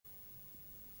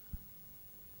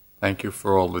Thank you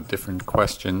for all the different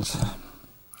questions.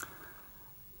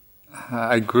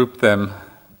 I grouped them,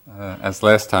 as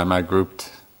last time I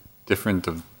grouped different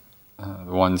of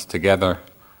the ones together.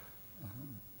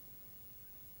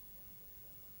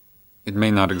 It may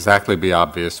not exactly be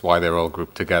obvious why they're all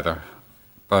grouped together,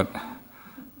 but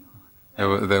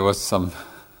there was some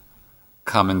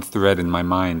common thread in my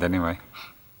mind anyway.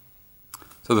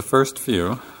 So the first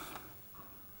few: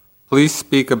 please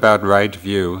speak about right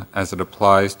view as it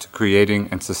applies to creating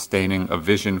and sustaining a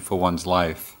vision for one's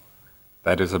life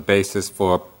that is a basis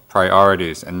for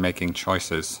priorities and making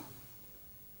choices.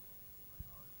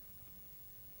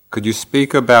 Could you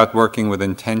speak about working with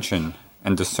intention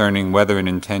and discerning whether an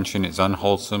intention is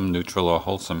unwholesome, neutral, or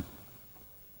wholesome?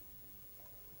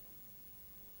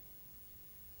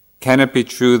 Can it be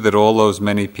true that all those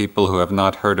many people who have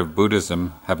not heard of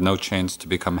Buddhism have no chance to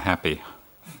become happy?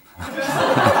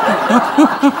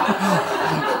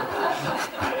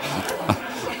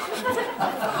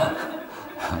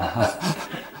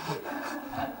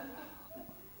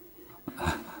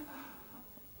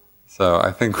 So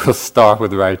I think we'll start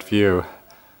with right view.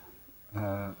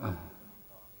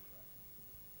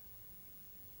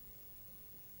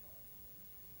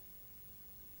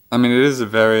 It is a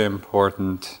very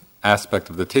important aspect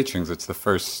of the teachings. It's the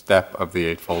first step of the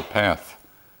Eightfold Path.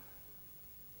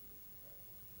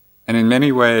 And in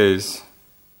many ways,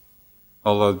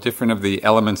 although different of the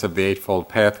elements of the Eightfold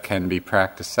Path can be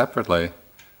practiced separately,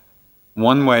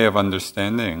 one way of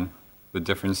understanding the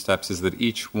different steps is that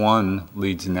each one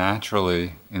leads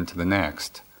naturally into the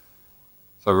next.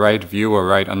 So right view or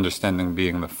right understanding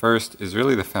being the first is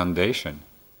really the foundation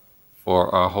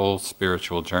for our whole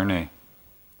spiritual journey.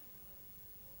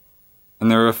 And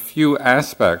there are a few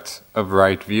aspects of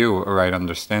right view or right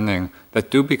understanding that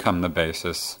do become the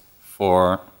basis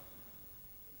for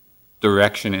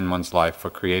direction in one's life, for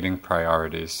creating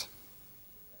priorities.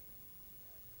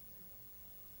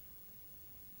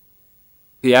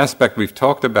 The aspect we've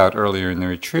talked about earlier in the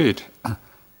retreat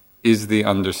is the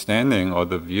understanding or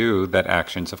the view that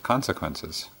actions have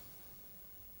consequences.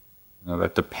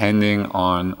 That depending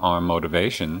on our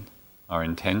motivation, our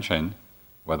intention,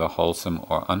 whether wholesome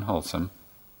or unwholesome,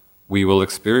 we will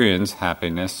experience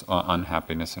happiness or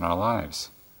unhappiness in our lives.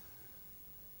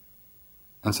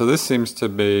 And so this seems to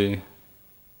be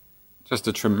just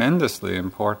a tremendously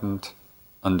important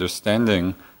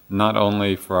understanding, not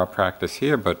only for our practice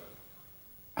here, but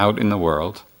out in the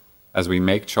world, as we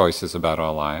make choices about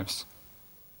our lives.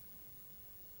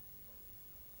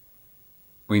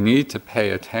 We need to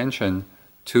pay attention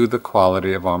to the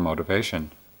quality of our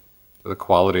motivation, to the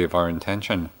quality of our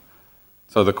intention.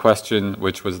 So the question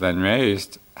which was then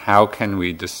raised, how can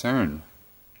we discern,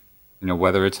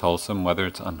 whether it's wholesome, whether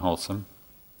it's unwholesome?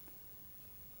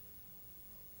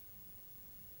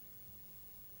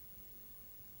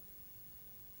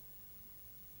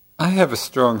 I have a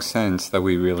strong sense that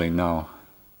we really know.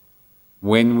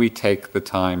 When we take the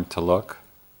time to look,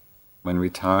 when we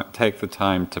take the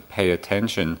time to pay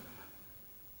attention,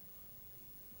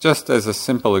 just as a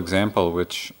simple example,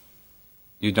 which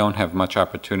you don't have much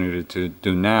opportunity to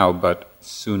do now, but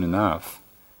soon enough,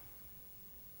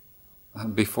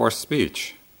 before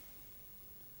speech.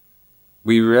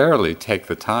 We rarely take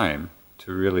the time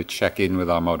to really check in with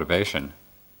our motivation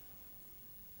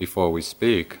before we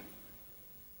speak.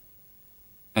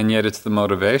 And yet it's the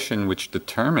motivation which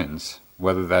determines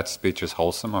whether that speech is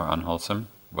wholesome or unwholesome,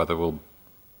 whether it will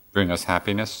bring us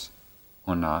happiness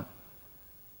or not.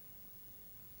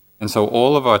 And so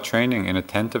all of our training in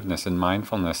attentiveness and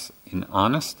mindfulness, in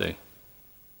honesty,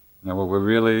 where we're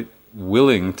really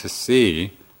willing to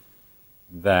see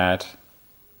that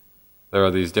there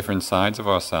are these different sides of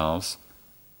ourselves,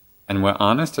 and we're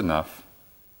honest enough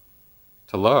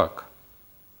to look,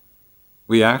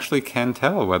 we actually can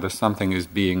tell whether something is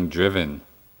being driven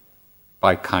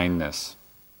by kindness,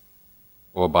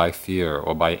 or by fear,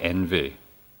 or by envy,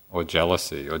 or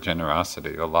jealousy, or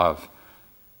generosity, or love.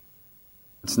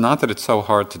 It's not that it's so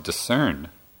hard to discern,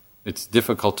 it's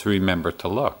difficult to remember to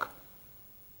look.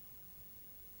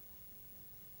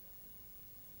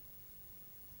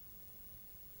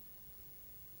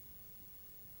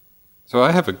 So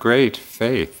I have a great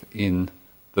faith in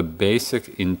the basic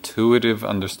intuitive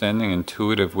understanding,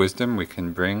 intuitive wisdom we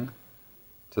can bring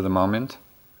to the moment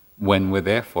when we're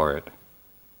there for it.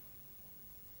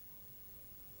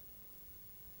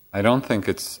 I don't think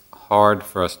it's hard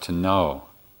for us to know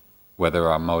whether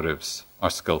our motives are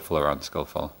skillful or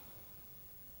unskillful,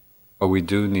 but we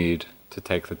do need to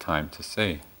take the time to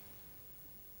see.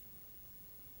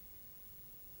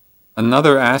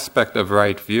 Another aspect of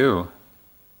right view,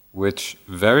 which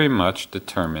very much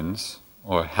determines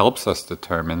or helps us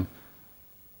determine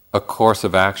a course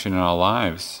of action in our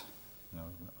lives,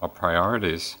 our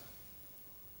priorities,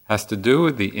 has to do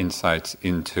with the insights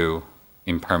into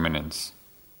impermanence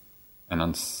and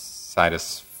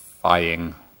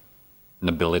unsatisfying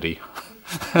nobility.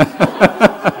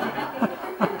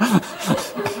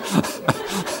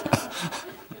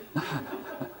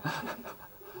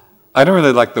 I don't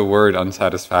really like the word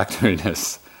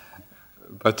unsatisfactoriness,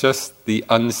 but just the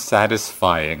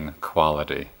unsatisfying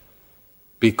quality,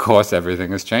 because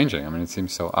everything is changing. I mean, it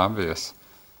seems so obvious.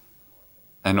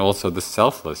 And also the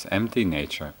selfless, empty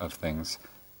nature of things.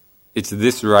 It's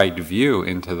this right view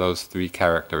into those three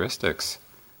characteristics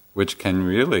which can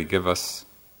really give us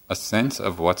a sense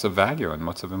of what's of value and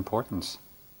what's of importance.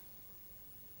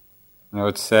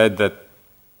 It's said that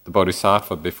the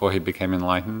Bodhisattva, before he became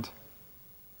enlightened,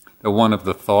 that one of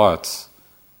the thoughts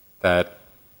that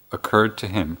occurred to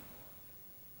him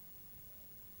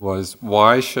was,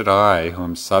 why should I, who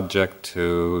am subject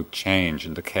to change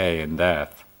and decay and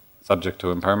death, subject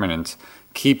to impermanence,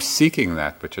 keep seeking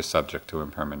that which is subject to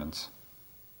impermanence?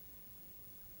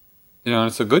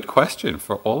 It's a good question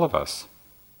for all of us.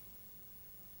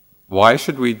 Why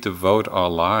should we devote our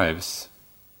lives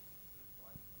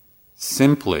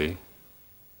simply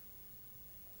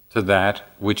to that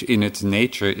which in its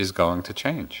nature is going to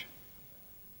change?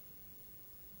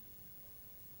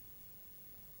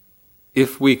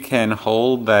 If we can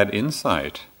hold that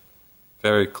insight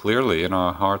very clearly in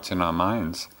our hearts and our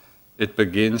minds, it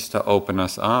begins to open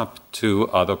us up to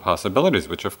other possibilities,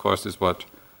 which of course is what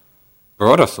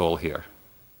brought us all here.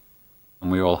 And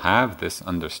we all have this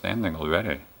understanding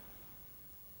already.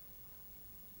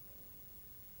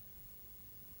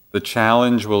 The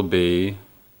challenge will be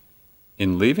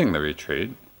in leaving the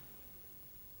retreat,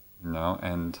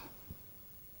 and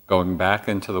going back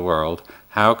into the world,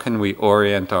 how can we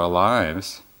orient our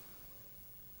lives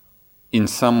in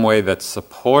some way that's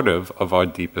supportive of our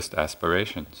deepest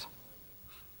aspirations?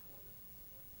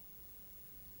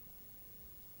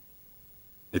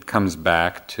 It comes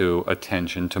back to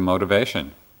attention to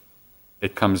motivation.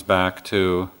 It comes back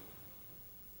to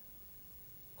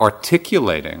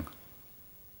articulating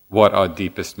what our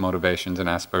deepest motivations and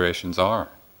aspirations are,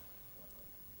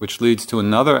 which leads to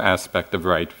another aspect of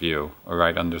right view, or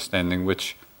right understanding,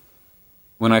 which,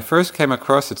 when I first came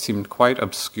across it, seemed quite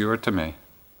obscure to me.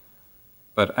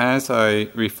 But as I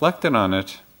reflected on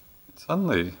it, it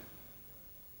suddenly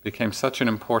became such an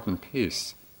important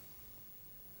piece.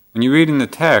 When you read in the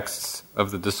texts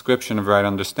of the description of right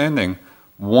understanding,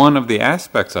 one of the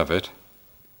aspects of it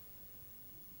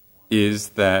is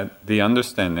that the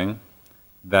understanding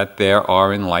that there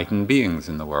are enlightened beings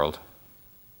in the world.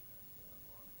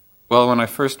 Well, when I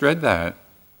first read that,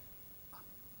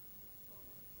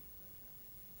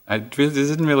 it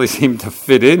didn't really seem to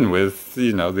fit in with,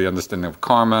 the understanding of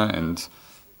karma and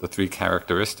the three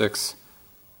characteristics.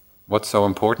 What's so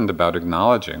important about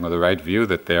acknowledging, or the right view,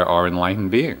 that there are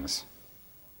enlightened beings?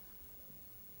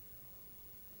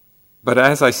 But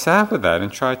as I sat with that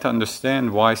and tried to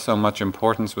understand why so much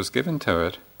importance was given to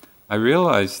it, I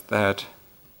realized that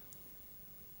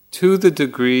to the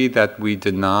degree that we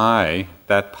deny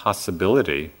that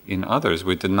possibility in others,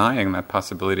 we're denying that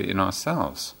possibility in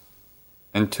ourselves.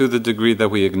 And to the degree that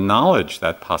we acknowledge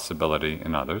that possibility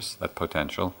in others, that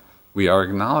potential, we are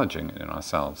acknowledging it in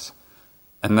ourselves.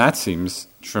 And that seems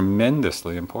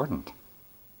tremendously important.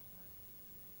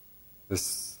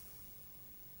 There's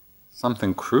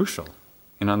something crucial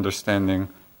in understanding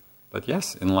that,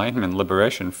 yes, enlightenment,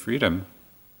 liberation, freedom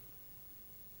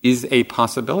is a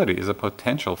possibility, is a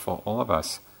potential for all of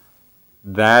us.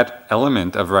 That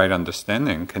element of right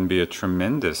understanding can be a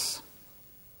tremendous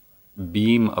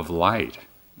beam of light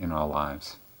in our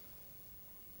lives.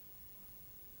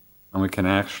 And we can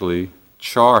actually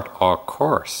chart our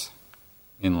course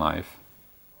in life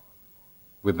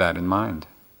with that in mind.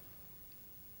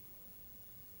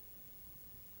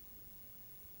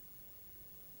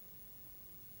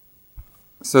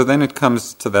 So then it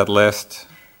comes to that last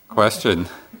question,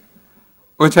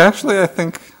 which actually I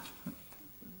think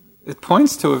it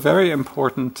points to a very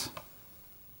important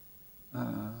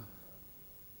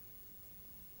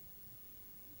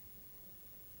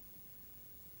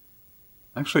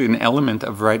actually an element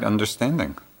of right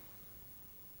understanding.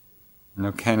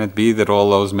 Can it be that all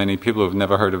those many people who have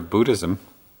never heard of Buddhism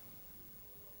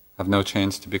have no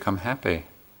chance to become happy?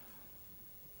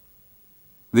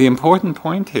 The important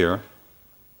point here,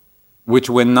 which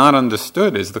when not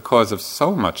understood is the cause of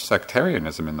so much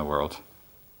sectarianism in the world,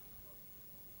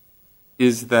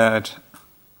 is that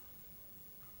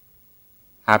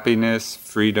happiness,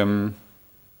 freedom,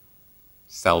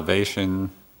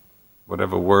 salvation,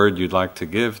 whatever word you'd like to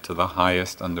give to the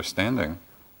highest understanding,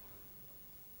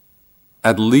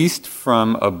 at least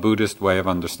from a Buddhist way of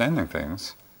understanding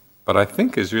things, but I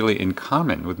think is really in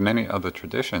common with many other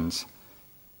traditions,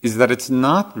 is that it's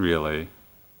not really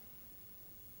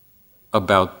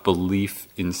about belief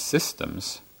in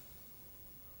systems.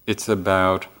 It's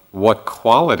about what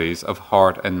qualities of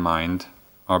heart and mind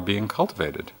are being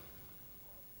cultivated.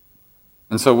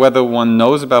 And so whether one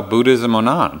knows about Buddhism or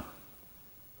not,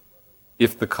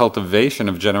 if the cultivation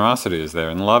of generosity is there,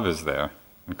 and love is there,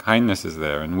 and kindness is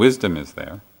there, and wisdom is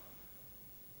there,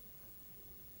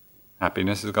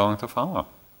 happiness is going to follow.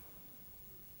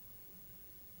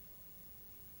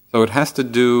 So it has to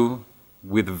do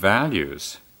with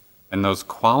values and those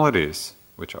qualities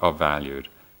which are valued.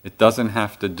 It doesn't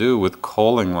have to do with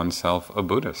calling oneself a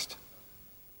Buddhist.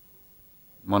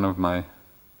 One of my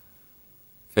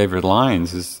favorite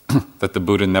lines is that the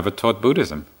Buddha never taught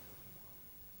Buddhism.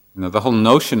 The whole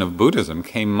notion of Buddhism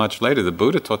came much later. The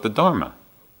Buddha taught the Dharma.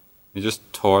 He just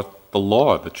taught the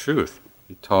law, the truth.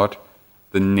 He taught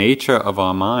the nature of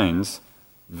our minds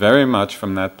very much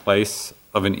from that place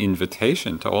of an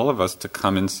invitation to all of us to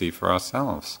come and see for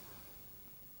ourselves.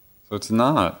 So it's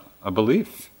not a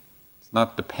belief. It's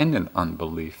not dependent on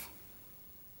belief.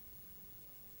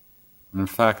 In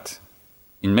fact,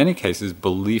 in many cases,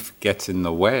 belief gets in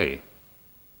the way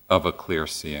of a clear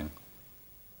seeing.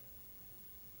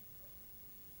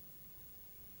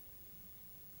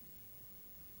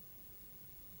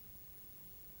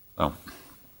 So,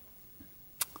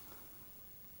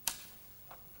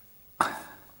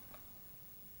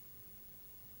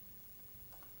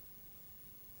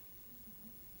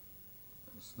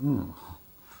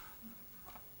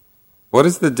 what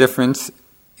is the difference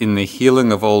in the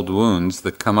healing of old wounds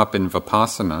that come up in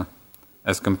Vipassana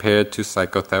as compared to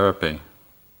psychotherapy?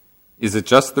 Is it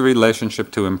just the relationship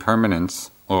to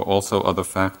impermanence or also other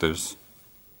factors?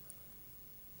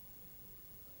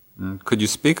 Could you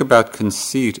speak about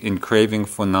conceit in craving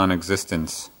for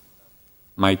non-existence?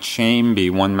 Might shame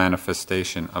be one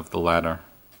manifestation of the latter?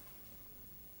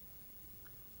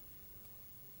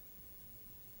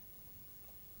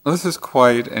 Well, this is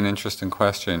quite an interesting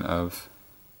question, of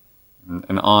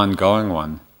an ongoing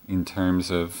one, in terms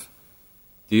of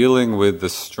dealing with the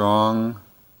strong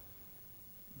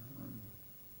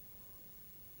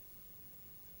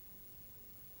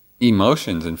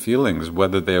emotions and feelings,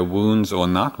 whether they're wounds or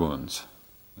not wounds,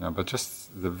 but just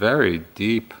the very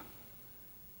deep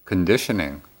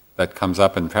conditioning that comes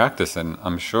up in practice. And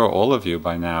I'm sure all of you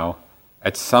by now,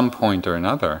 at some point or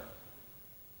another,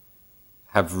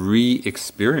 have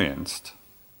re-experienced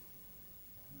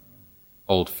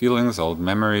old feelings, old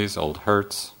memories, old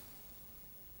hurts,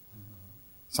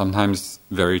 sometimes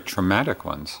very traumatic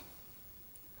ones.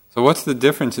 So what's the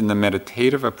difference in the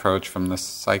meditative approach from the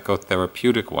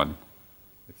psychotherapeutic one,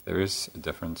 if there is a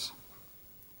difference?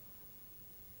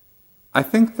 I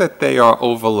think that they are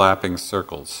overlapping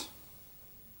circles.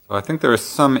 So I think there are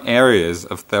some areas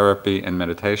of therapy and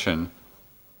meditation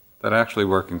that actually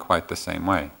work in quite the same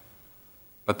way.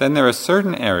 But then there are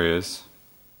certain areas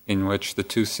in which the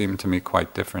two seem to me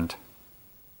quite different.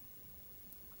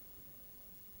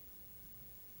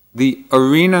 The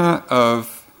arena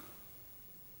of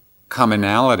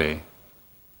commonality,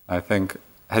 I think,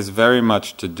 has very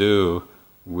much to do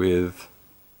with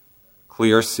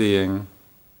clear seeing,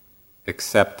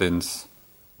 acceptance,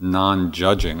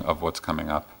 non-judging of what's coming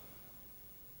up.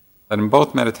 That in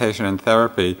both meditation and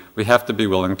therapy, we have to be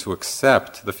willing to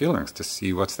accept the feelings, to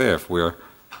see what's there. If we're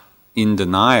in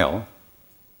denial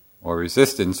or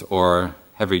resistance or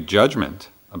heavy judgment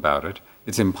about it,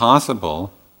 it's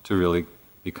impossible to really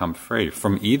become free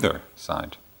from either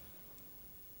side.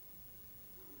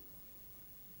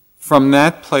 From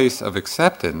that place of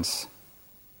acceptance,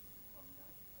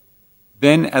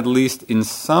 then at least in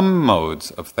some modes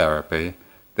of therapy,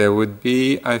 there would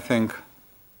be, I think,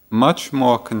 much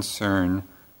more concern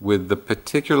with the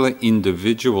particular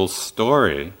individual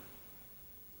story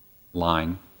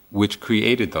line which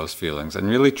created those feelings, and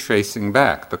really tracing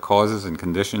back the causes and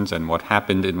conditions and what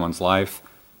happened in one's life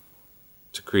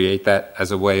to create that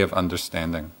as a way of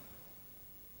understanding.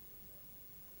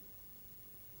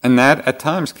 And that, at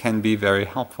times, can be very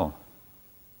helpful.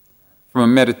 From a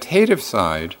meditative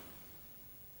side,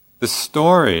 the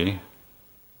story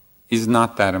is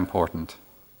not that important.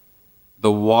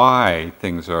 The why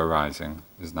things are arising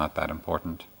is not that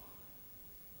important.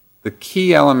 The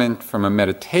key element from a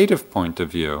meditative point of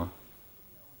view,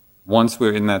 once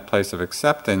we're in that place of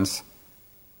acceptance,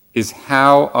 is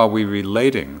how are we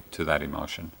relating to that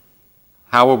emotion?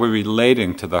 How are we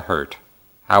relating to the hurt?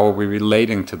 How are we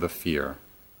relating to the fear?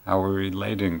 How are we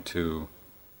relating to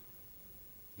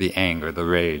the anger, the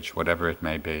rage, whatever it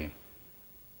may be.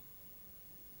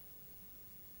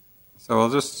 So I'll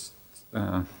just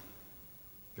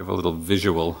give a little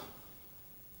visual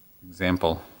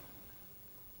example.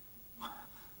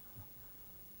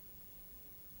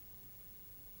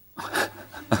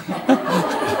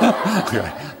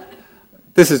 Okay.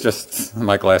 This is just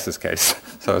my glasses case,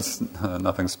 so it's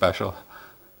nothing special.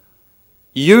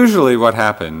 Usually what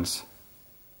happens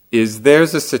is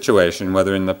there's a situation,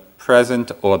 whether in the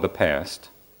present or the past,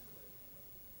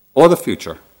 or the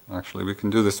future. Actually, we can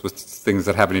do this with things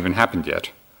that haven't even happened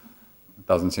yet. It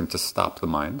doesn't seem to stop the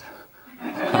mind.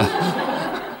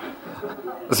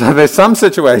 So there's some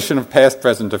situation of past,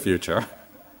 present, or future.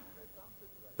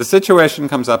 The situation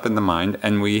comes up in the mind,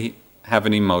 and we have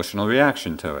an emotional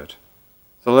reaction to it.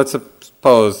 So let's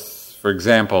suppose, for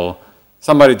example,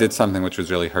 somebody did something which was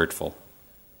really hurtful.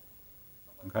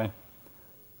 Okay?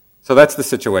 So that's the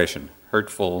situation.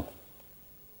 Hurtful.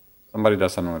 Somebody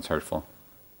does something that's hurtful.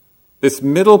 This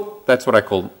middle, that's what I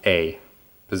call A,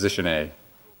 position A.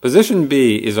 Position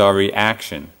B is our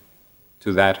reaction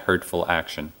to that hurtful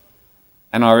action.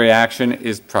 And our reaction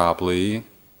is probably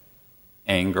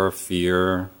anger,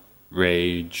 fear,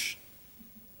 rage,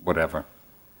 whatever.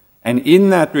 And in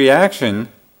that reaction,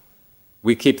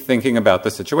 we keep thinking about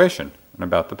the situation and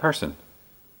about the person.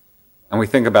 And we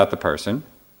think about the person,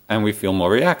 and we feel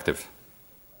more reactive.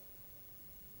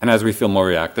 And as we feel more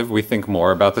reactive, we think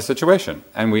more about the situation.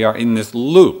 And we are in this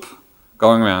loop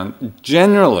going around,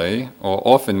 generally, or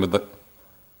often with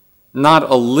not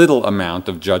a little amount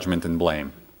of judgment and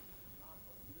blame,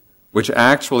 which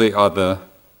actually are the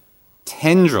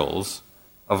tendrils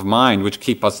of mind which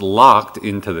keep us locked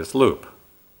into this loop.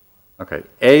 Okay,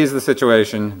 A is the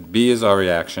situation, B is our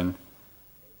reaction.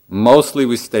 Mostly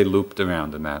we stay looped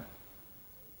around in that.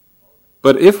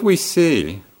 But if we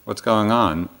see what's going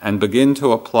on and begin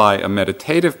to apply a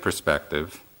meditative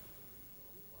perspective,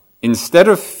 instead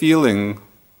of feeling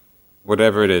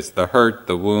whatever it is, the hurt,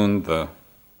 the wound,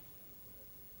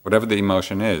 whatever the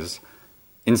emotion is,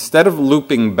 instead of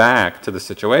looping back to the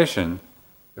situation,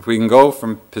 if we can go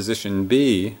from position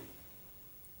B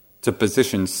to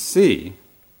position C,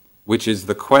 which is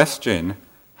the question,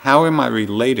 how am I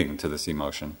relating to this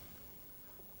emotion?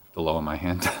 I have to lower my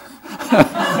hand.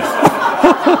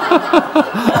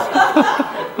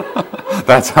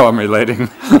 That's how I'm relating.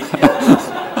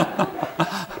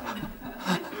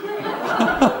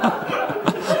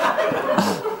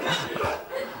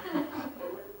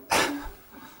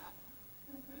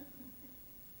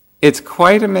 It's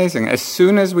quite amazing. As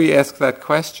soon as we ask that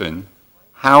question,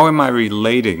 how am I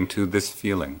relating to this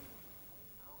feeling?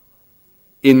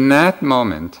 In that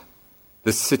moment,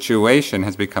 the situation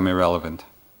has become irrelevant.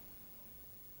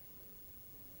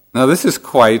 Now this is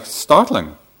quite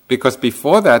startling, because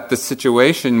before that, the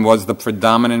situation was the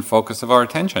predominant focus of our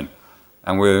attention.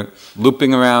 And we're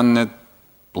looping around it,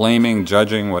 blaming,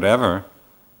 judging, whatever.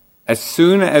 As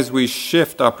soon as we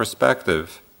shift our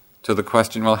perspective to the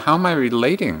question, well, how am I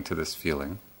relating to this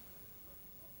feeling?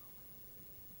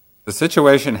 The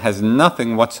situation has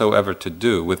nothing whatsoever to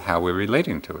do with how we're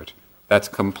relating to it. That's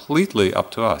completely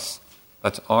up to us.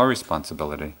 That's our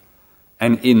responsibility.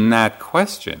 And in that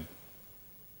question,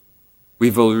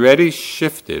 we've already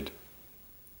shifted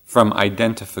from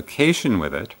identification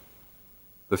with it,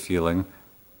 the feeling,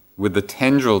 with the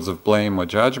tendrils of blame or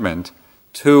judgment,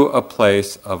 to a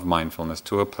place of mindfulness,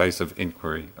 to a place of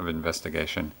inquiry, of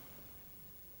investigation.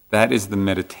 That is the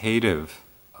meditative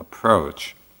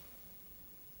approach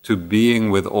to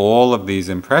being with all of these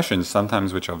impressions,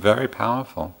 sometimes which are very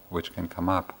powerful, which can come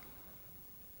up.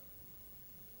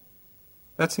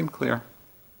 That seemed clear?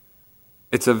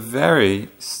 It's a very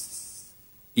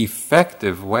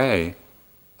effective way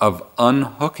of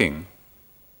unhooking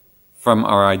from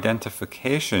our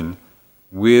identification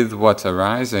with what's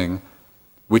arising,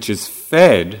 which is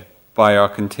fed by our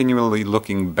continually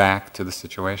looking back to the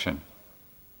situation.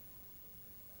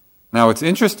 Now, what's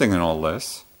interesting in all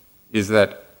this is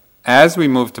that as we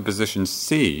move to position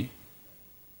C,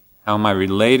 how am I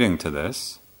relating to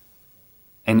this?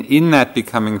 And in that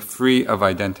becoming free of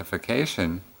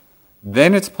identification,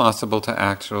 then it's possible to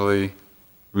actually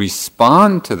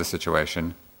respond to the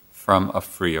situation from a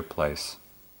freer place.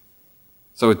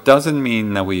 So it doesn't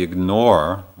mean that we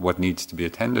ignore what needs to be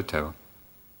attended to.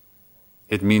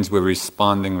 It means we're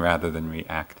responding rather than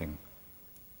reacting.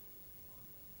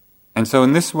 And so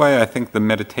in this way, I think the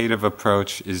meditative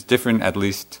approach is different, at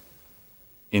least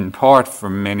in part,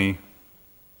 from many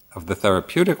of the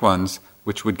therapeutic ones,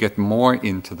 which would get more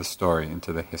into the story,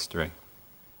 into the history.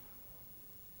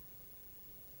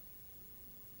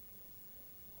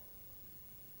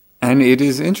 And it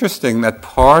is interesting that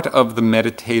part of the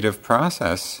meditative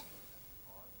process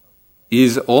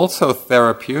is also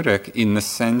therapeutic in the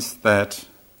sense that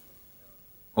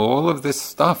all of this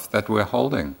stuff that we're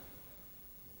holding,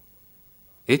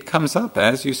 it comes up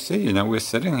as you see. We're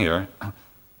sitting here,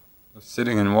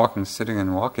 sitting and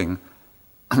walking,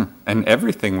 and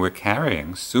everything we're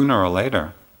carrying, sooner or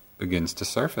later, begins to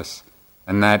surface.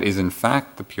 And that is in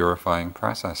fact the purifying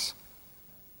process.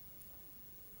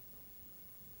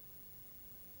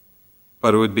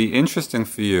 But it would be interesting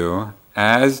for you,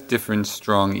 as different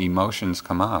strong emotions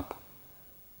come up,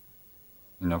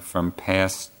 from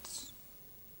past,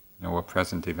 or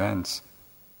present events,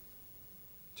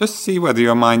 just see whether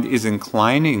your mind is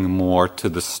inclining more to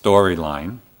the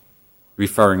storyline,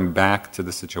 referring back to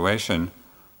the situation,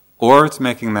 or it's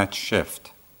making that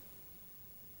shift.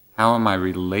 How am I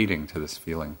relating to this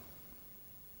feeling?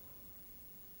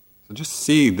 So just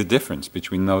see the difference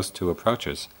between those two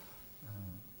approaches,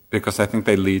 because I think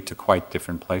they lead to quite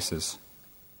different places.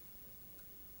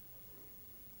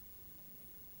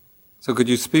 So could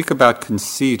you speak about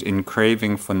conceit in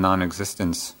craving for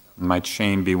non-existence? Might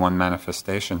shame be one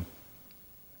manifestation?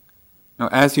 Now,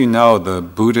 as you know, the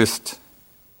Buddhist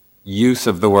use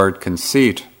of the word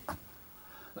conceit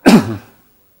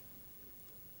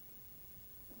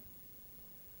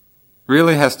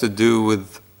really has to do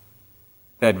with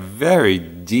that very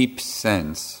deep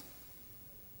sense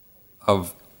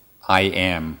of I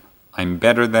am. I'm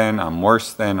better than, I'm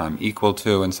worse than, I'm equal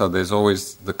to, and so there's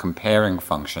always the comparing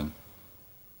function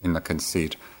in the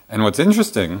conceit. And what's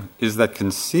interesting is that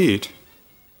conceit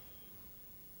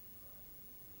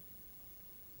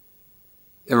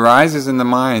arises in the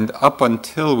mind up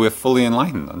until we're fully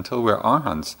enlightened, until we're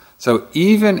arhants. So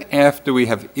even after we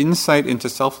have insight into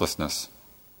selflessness,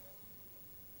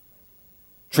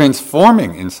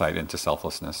 transforming insight into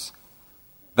selflessness,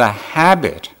 the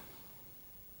habit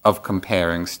of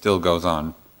comparing still goes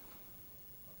on.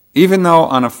 Even though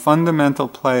on a fundamental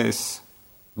place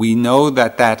we know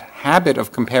that that habit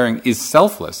of comparing is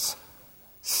selfless,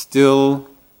 still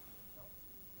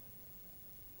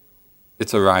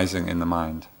it's arising in the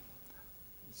mind.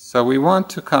 So we want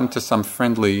to come to some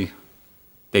friendly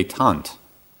détente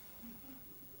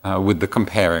with the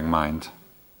comparing mind.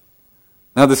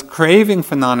 Now this craving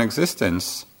for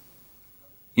non-existence,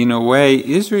 in a way,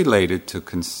 is related to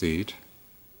conceit,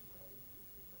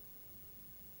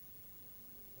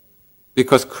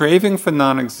 because craving for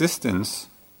non-existence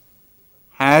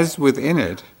has within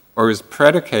it, or is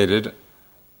predicated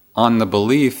on the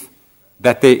belief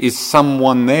that there is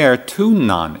someone there to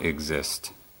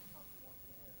non-exist.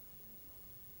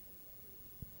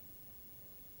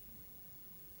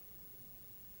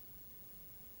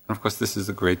 And of course, this is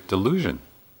a great delusion.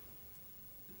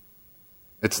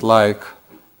 It's like,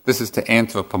 this is to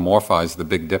anthropomorphize the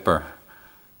Big Dipper,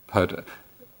 but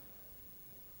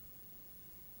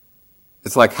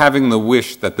it's like having the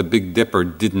wish that the Big Dipper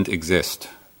didn't exist.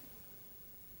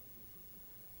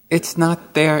 It's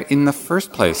not there in the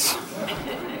first place.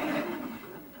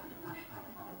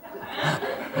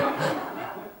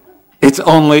 It's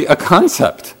only a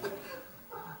concept.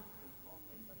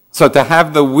 So to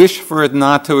have the wish for it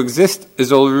not to exist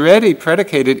is already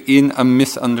predicated in a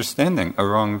misunderstanding, a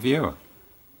wrong view.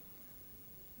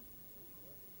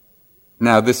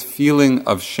 Now, this feeling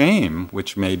of shame,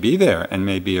 which may be there and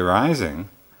may be arising,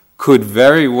 could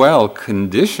very well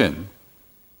condition,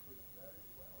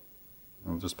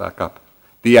 I'll just back up,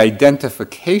 the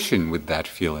identification with that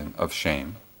feeling of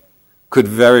shame could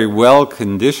very well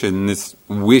condition this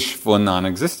wish for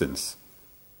non-existence.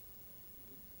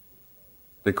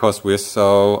 Because we're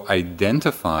so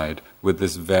identified with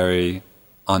this very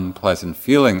unpleasant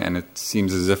feeling, and it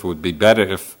seems as if it would be better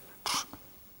if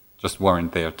just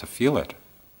weren't there to feel it.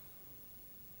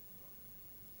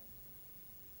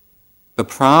 The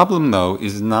problem, though,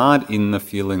 is not in the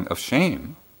feeling of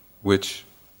shame, which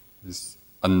is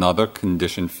another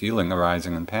conditioned feeling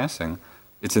arising and passing.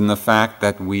 It's in the fact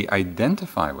that we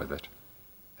identify with it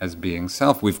as being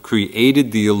self. We've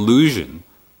created the illusion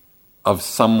of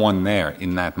someone there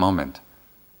in that moment.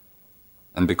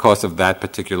 And because of that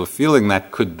particular feeling,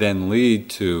 that could then lead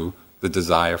to the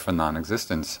desire for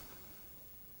non-existence.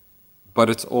 But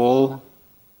it's all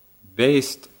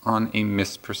based on a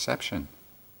misperception.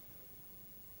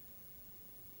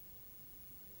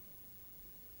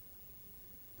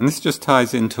 And this just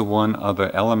ties into one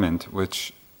other element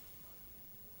which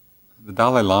the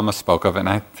Dalai Lama spoke of, and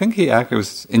I think he actually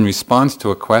was in response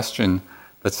to a question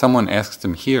that someone asked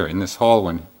him here in this hall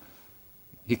when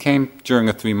he came during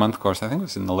a 3-month course. I think it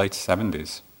was in the late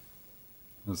 70s.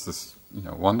 It was this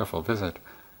wonderful visit.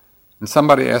 And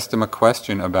somebody asked him a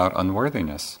question about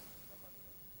unworthiness.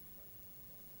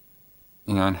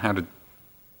 and how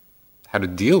to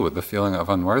deal with the feeling of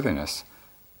unworthiness.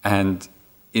 And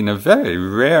in a very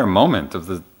rare moment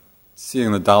of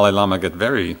seeing the Dalai Lama get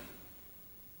very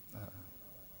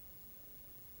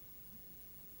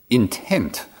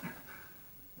intent,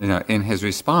 in his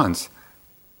response,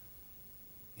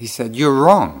 he said, "You're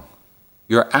wrong.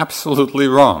 You're absolutely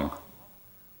wrong.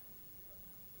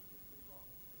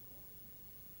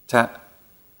 To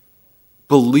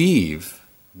believe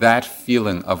that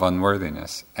feeling of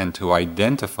unworthiness and to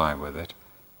identify with it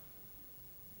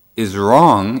is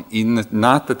wrong,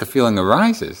 not that the feeling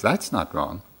arises, that's not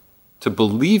wrong. To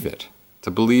believe it,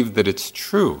 to believe that it's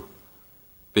true,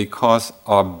 because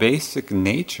our basic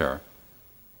nature,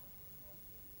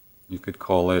 you could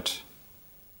call it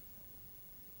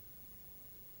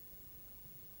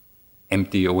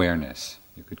empty awareness,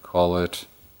 you could call it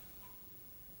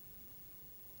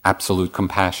absolute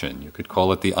compassion, you could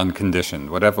call it the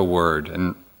unconditioned, whatever word.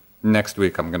 And next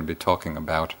week I'm going to be talking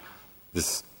about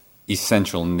this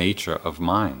essential nature of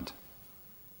mind.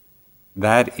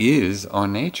 That is our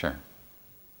nature.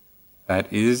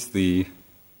 That is the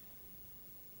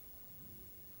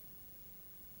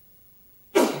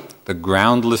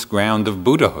groundless ground of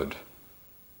Buddhahood.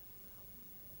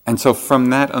 And so from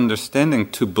that understanding,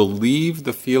 to believe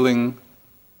the feeling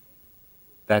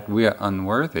that we're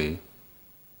unworthy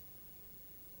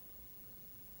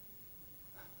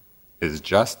is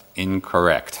just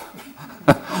incorrect.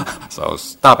 So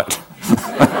stop it.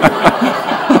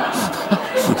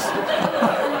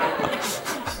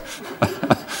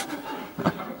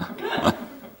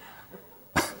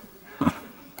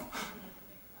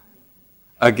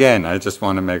 Again, I just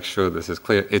want to make sure this is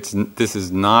clear. This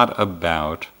is not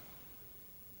about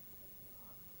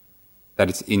that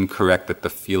it's incorrect that the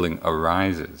feeling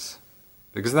arises.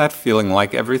 Because that feeling,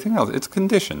 like everything else, it's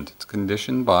conditioned. It's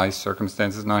conditioned by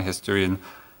circumstances in our history, and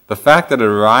the fact that it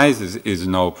arises is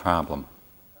no problem.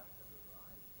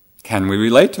 Can we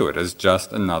relate to it as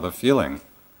just another feeling?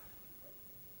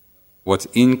 What's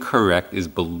incorrect is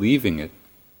believing it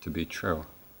to be true.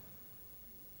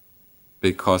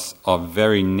 Because our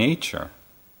very nature,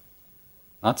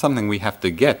 not something we have to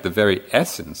get, the very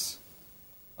essence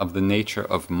of the nature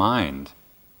of mind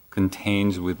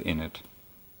contains within it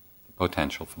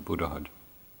potential for Buddhahood.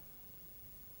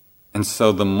 And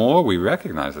so the more we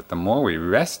recognize it, the more we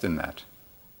rest in that,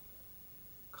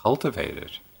 cultivate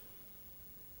it,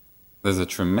 there's a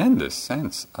tremendous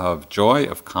sense of joy,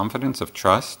 of confidence, of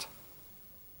trust,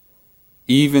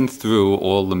 even through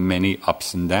all the many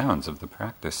ups and downs of the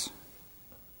practice.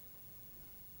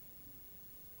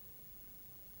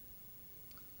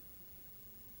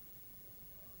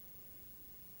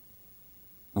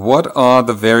 What are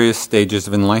the various stages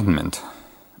of enlightenment?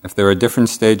 If there are different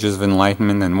stages of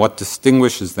enlightenment, then what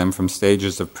distinguishes them from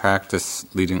stages of practice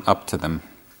leading up to them?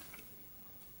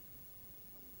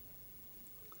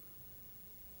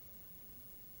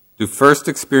 Do first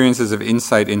experiences of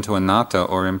insight into anatta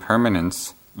or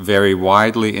impermanence vary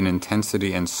widely in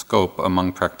intensity and scope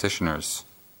among practitioners?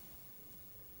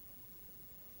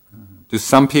 Do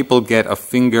some people get a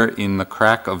finger in the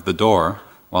crack of the door,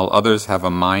 while others have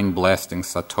a mind-blasting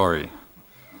satori?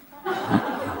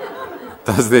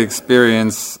 Does the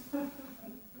experience,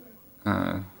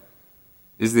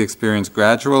 is the experience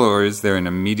gradual, or is there an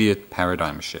immediate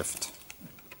paradigm shift?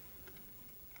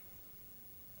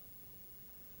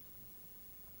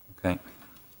 Okay.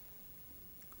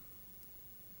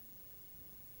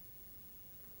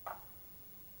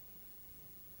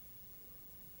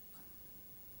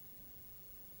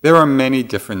 There are many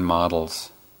different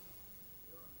models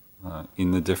in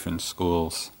the different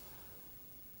schools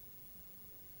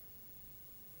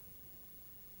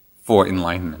for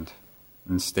enlightenment,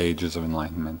 in stages of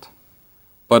enlightenment.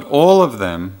 But all of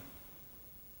them,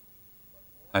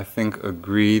 I think,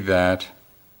 agree that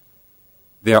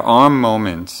there are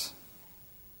moments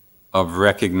of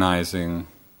recognizing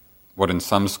what in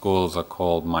some schools are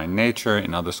called mind nature,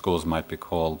 in other schools might be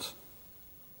called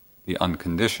the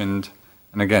unconditioned.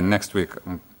 And again, next week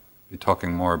I'll be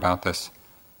talking more about this.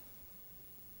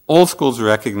 All schools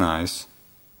recognize,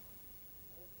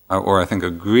 or I think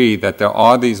agree, that there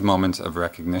are these moments of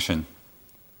recognition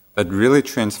that really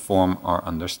transform our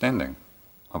understanding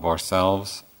of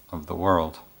ourselves, of the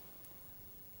world.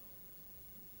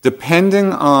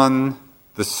 Depending on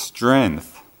the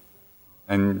strength,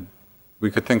 and we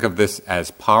could think of this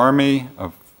as parami,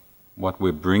 of what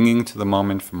we're bringing to the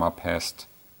moment from our past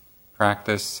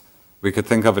practice. We could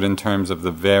think of it in terms of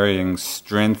the varying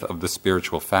strength of the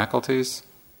spiritual faculties,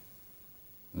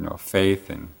 faith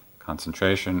and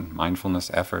concentration,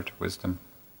 mindfulness, effort, wisdom.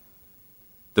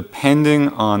 Depending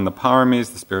on the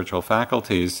paramis, the spiritual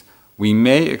faculties, we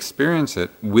may experience it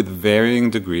with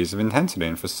varying degrees of intensity.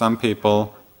 And for some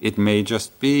people, it may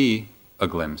just be a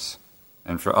glimpse.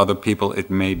 And for other people,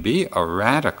 it may be a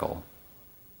radical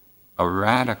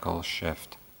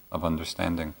shift of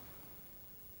understanding.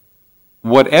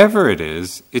 Whatever it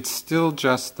is, it's still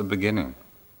just the beginning.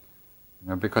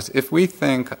 Because if we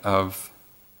think of,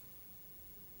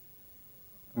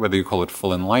 whether you call it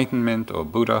full enlightenment or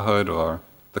Buddhahood or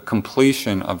the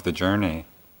completion of the journey,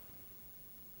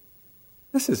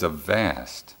 this is a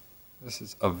vast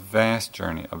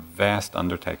journey, a vast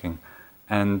undertaking.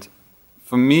 And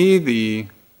for me, the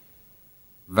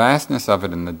vastness of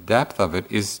it and the depth of it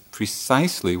is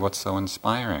precisely what's so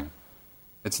inspiring.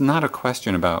 It's not a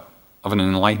question of an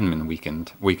enlightenment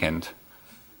weekend.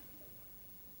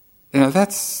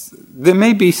 There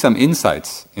may be some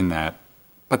insights in that,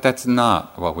 but that's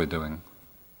not what we're doing.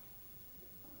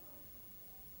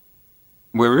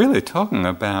 We're really talking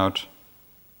about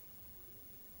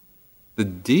the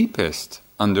deepest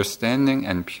understanding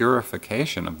and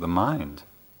purification of the mind,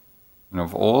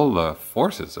 of all the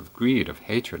forces of greed, of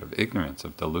hatred, of ignorance,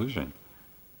 of delusion.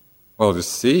 Well, to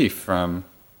see from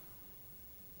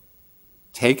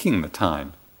taking the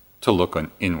time to look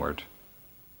inward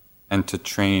and to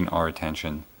train our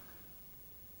attention,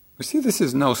 we see this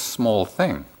is no small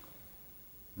thing.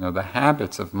 The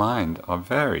habits of mind are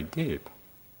very deep.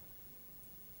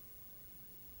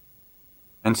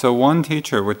 And so one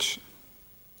teacher, which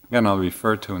again I'll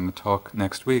refer to in the talk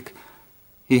next week,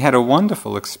 he had a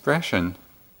wonderful expression,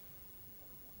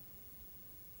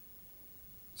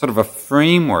 sort of a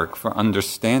framework for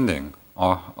understanding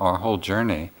our whole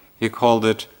journey. He called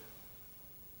it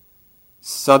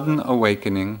sudden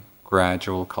awakening,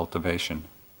 gradual cultivation.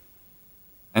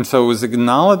 And so it was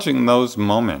acknowledging those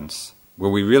moments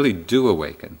where we really do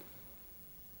awaken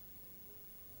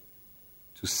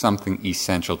to something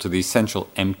essential, to the essential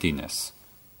emptiness,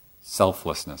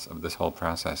 selflessness of this whole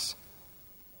process.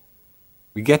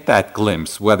 We get that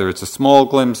glimpse, whether it's a small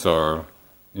glimpse or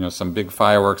some big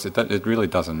fireworks, it really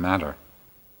doesn't matter.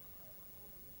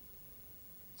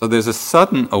 So there's a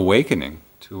sudden awakening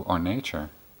to our nature,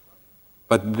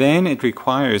 but then it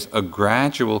requires a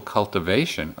gradual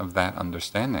cultivation of that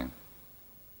understanding.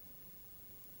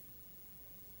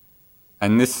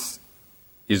 And this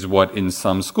is what in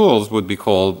some schools would be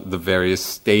called the various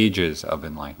stages of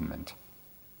enlightenment,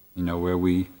 where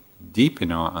we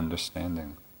deepen our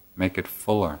understanding, make it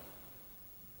fuller.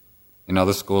 In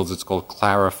other schools it's called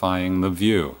clarifying the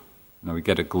view. We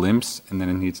get a glimpse and then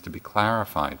it needs to be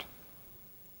clarified.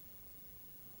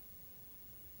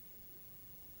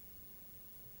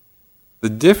 The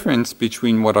difference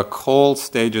between what are called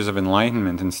stages of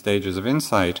enlightenment and stages of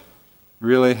insight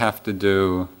really have to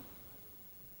do...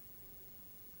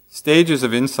 Stages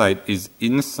of insight is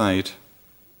insight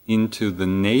into the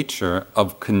nature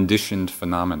of conditioned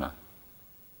phenomena.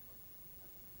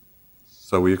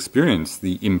 So we experience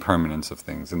the impermanence of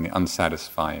things and the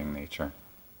unsatisfying nature.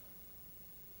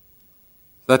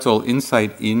 That's all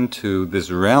insight into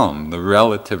this realm, the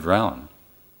relative realm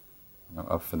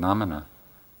of phenomena.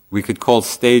 We could call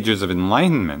stages of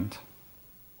enlightenment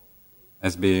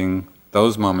as being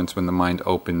those moments when the mind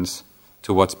opens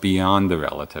to what's beyond the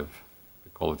relative.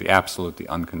 We call it the absolute, the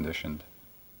unconditioned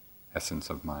essence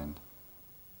of mind.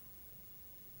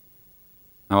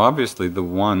 Now obviously the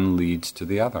one leads to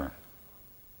the other,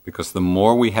 because the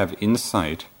more we have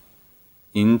insight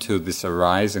into this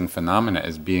arising phenomena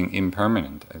as being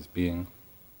impermanent, as being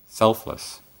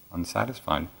selfless,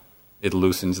 unsatisfied, it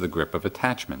loosens the grip of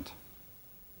attachment.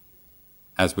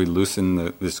 As we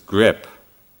loosen this grip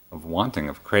of wanting,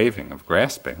 of craving, of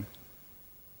grasping,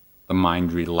 the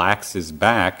mind relaxes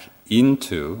back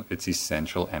into its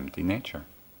essential empty nature.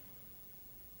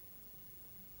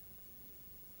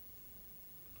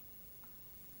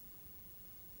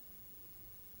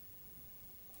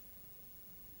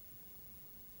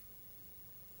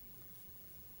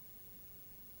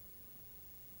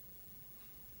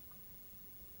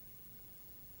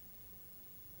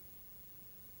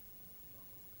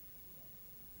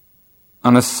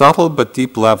 On a subtle but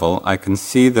deep level, I can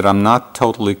see that I'm not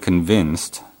totally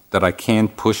convinced that I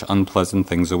can't push unpleasant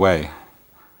things away.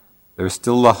 There's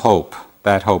still the hope,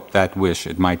 that wish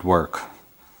it might work.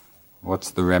 What's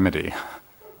the remedy?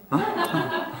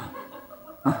 Well,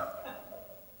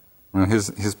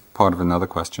 here's part of another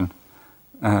question.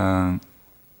 Could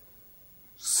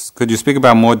you speak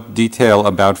about more detail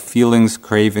about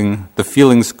the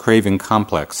feelings craving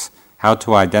complex, how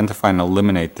to identify and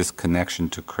eliminate this connection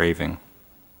to craving?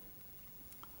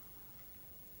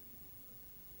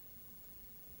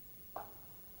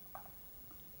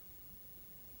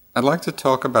 I'd like to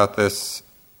talk about this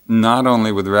not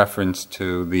only with reference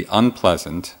to the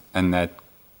unpleasant and that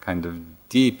kind of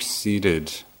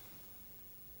deep-seated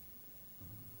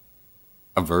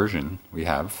aversion we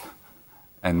have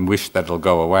and wish that it'll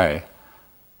go away,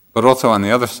 but also on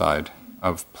the other side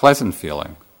of pleasant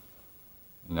feeling,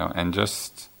 and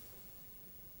just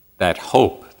that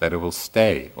hope that it will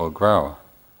stay or grow.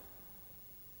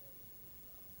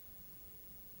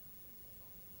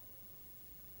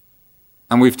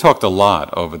 And we've talked a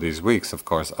lot over these weeks, of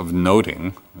course, of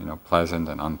noting, pleasant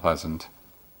and unpleasant,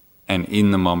 and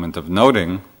in the moment of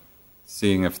noting,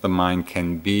 seeing if the mind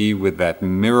can be with that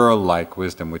mirror-like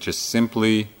wisdom, which is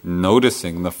simply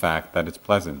noticing the fact that it's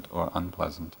pleasant or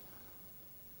unpleasant.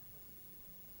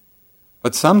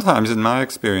 But sometimes, in my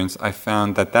experience, I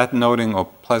found that noting or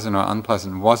pleasant or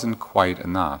unpleasant wasn't quite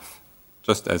enough,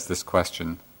 just as this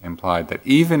question implied, that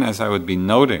even as I would be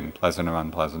noting pleasant or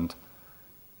unpleasant,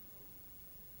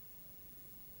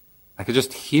 I could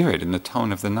just hear it in the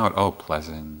tone of the note. Oh,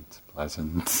 pleasant,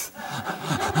 pleasant,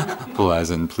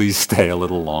 pleasant, please stay a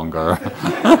little longer.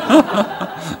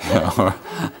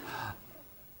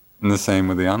 And the same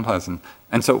with the unpleasant.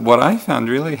 And so what I found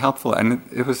really helpful, and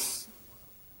it was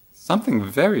something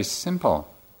very simple,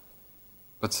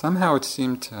 but somehow it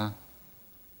seemed to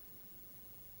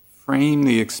frame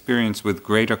the experience with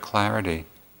greater clarity.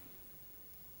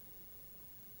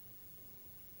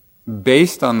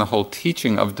 Based on the whole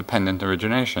teaching of dependent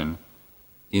origination,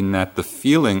 in that the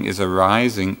feeling is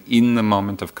arising in the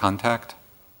moment of contact.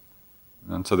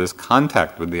 And so there's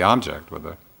contact with the object,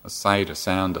 whether a sight, a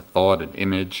sound, a thought, an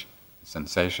image, a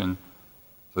sensation.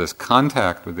 So there's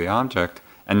contact with the object,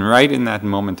 and right in that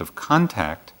moment of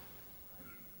contact,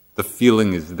 the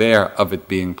feeling is there of it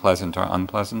being pleasant or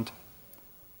unpleasant.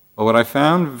 But what I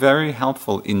found very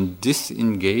helpful in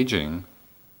disengaging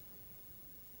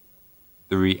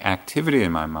the reactivity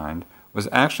in my mind was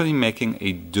actually making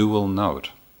a dual note.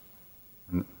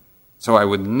 So I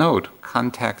would note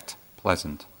contact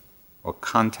pleasant or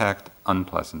contact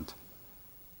unpleasant.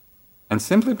 And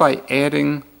simply by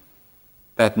adding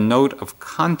that note of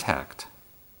contact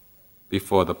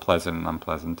before the pleasant and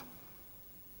unpleasant,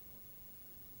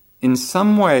 in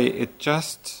some way it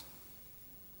just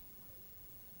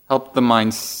helped the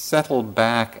mind settle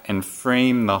back and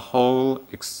frame the whole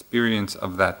experience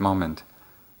of that moment.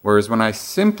 Whereas when I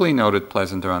simply noted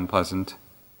pleasant or unpleasant,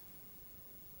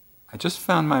 I just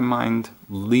found my mind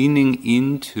leaning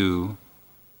into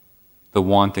the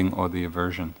wanting or the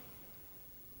aversion.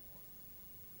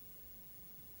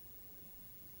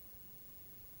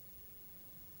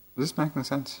 Does this make any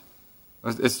sense?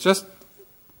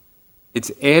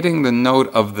 It's adding the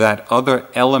note of that other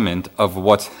element of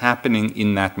what's happening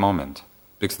in that moment.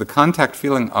 Because the contact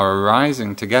feeling are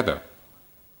arising together.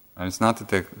 And it's not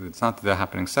that they're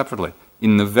happening separately.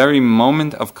 In the very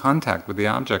moment of contact with the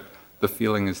object, the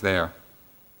feeling is there.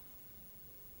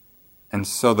 And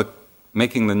so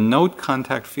making the note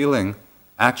contact feeling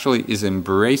actually is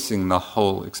embracing the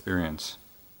whole experience.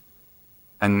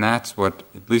 And that's what,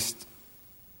 at least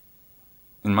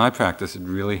in my practice, it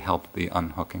really helped the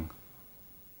unhooking.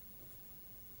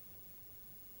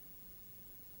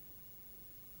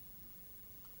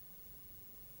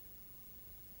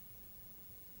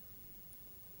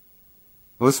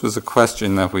 Well, this was a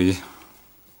question that we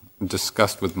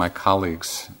discussed with my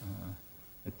colleagues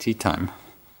at tea time.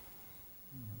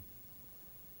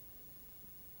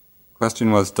 The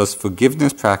question was, does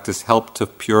forgiveness practice help to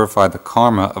purify the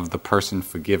karma of the person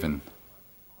forgiven?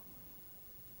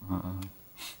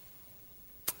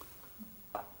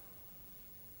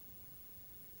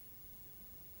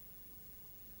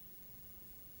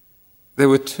 There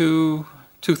were two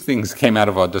things came out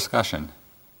of our discussion.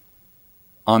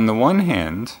 On the one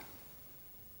hand,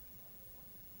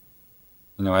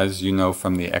 as you know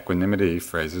from the equanimity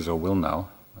phrases, or will know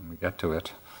when we get to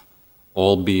it,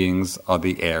 all beings are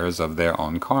the heirs of their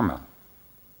own karma.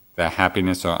 Their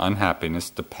happiness or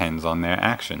unhappiness depends on their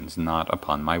actions, not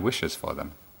upon my wishes for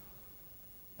them.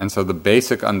 And so the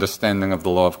basic understanding of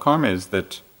the law of karma is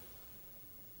that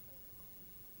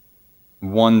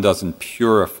one doesn't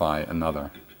purify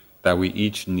another, that we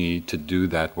each need to do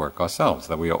that work ourselves,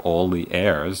 that we are all the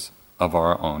heirs of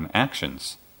our own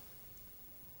actions.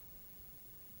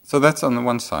 So that's on the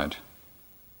one side.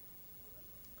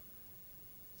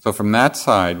 So from that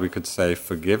side, we could say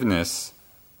forgiveness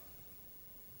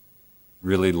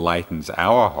really lightens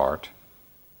our heart,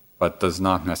 but does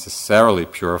not necessarily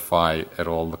purify at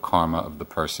all the karma of the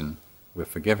person we're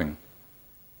forgiving.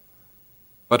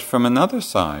 But from another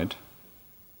side,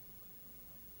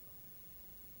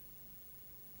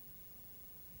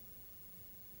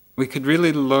 we could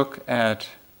really look at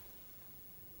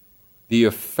the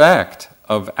effect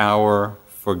of our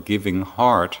forgiving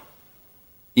heart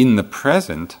in the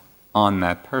present on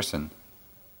that person.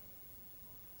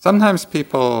 Sometimes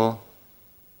people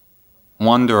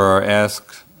wonder or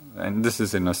ask, and this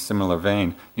is in a similar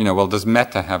vein, well, does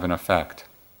metta have an effect?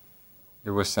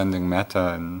 Here we're sending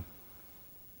metta, and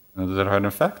does it have an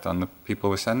effect on the people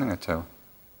we're sending it to?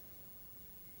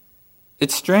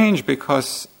 It's strange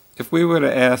because if we were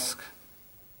to ask,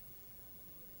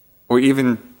 or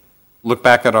even look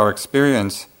back at our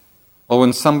experience, well,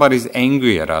 when somebody's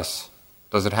angry at us,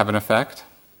 does it have an effect?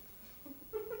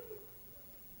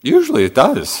 Usually it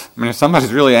does. If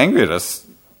somebody's really angry at us,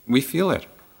 we feel it.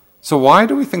 So why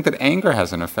do we think that anger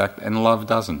has an effect and love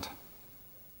doesn't?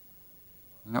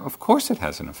 Of course it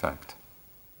has an effect.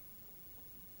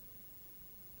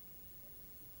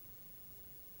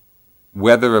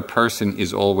 Whether a person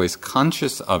is always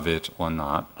conscious of it or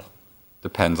not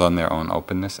depends on their own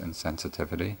openness and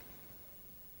sensitivity.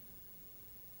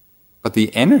 But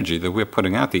the energy that we're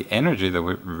putting out, the energy that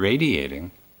we're radiating,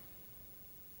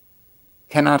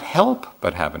 cannot help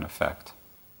but have an effect.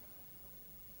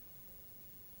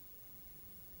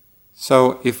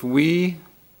 So if we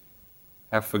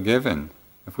have forgiven,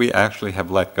 if we actually have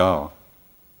let go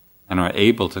and are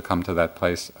able to come to that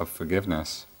place of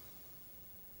forgiveness,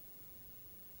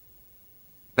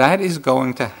 that is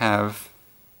going to have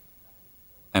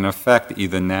an effect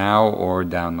either now or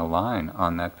down the line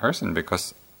on that person,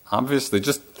 because obviously,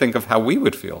 just think of how we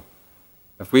would feel.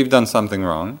 If we've done something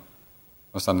wrong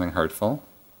or something hurtful,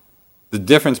 the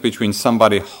difference between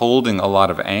somebody holding a lot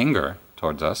of anger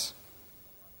towards us,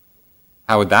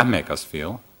 how would that make us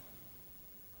feel?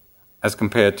 As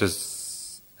compared to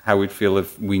how we'd feel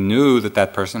if we knew that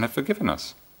that person had forgiven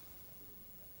us.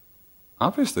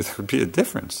 Obviously, there would be a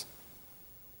difference.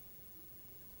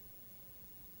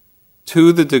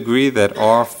 To the degree that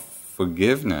our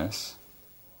forgiveness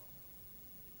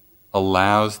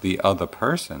allows the other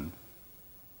person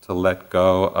to let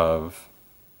go of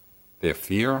their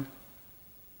fear,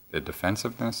 their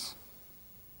defensiveness,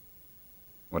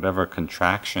 whatever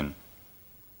contraction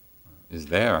is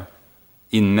there,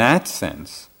 in that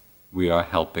sense, we are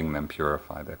helping them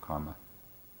purify their karma.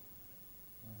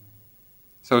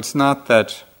 So it's not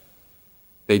that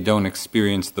they don't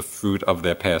experience the fruit of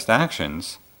their past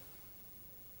actions,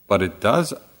 but it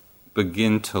does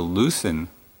begin to loosen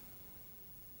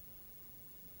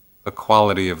the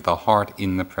quality of the heart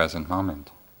in the present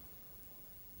moment.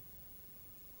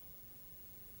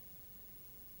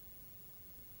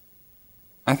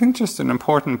 I think just an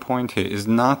important point here is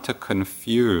not to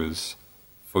confuse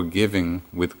forgiving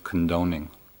with condoning.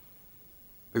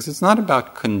 Because it's not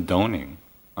about condoning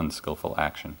unskillful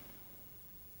action.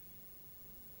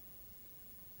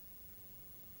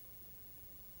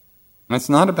 And it's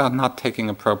not about not taking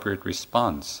appropriate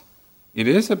response. It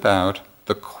is about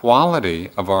the quality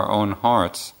of our own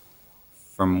hearts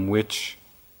from which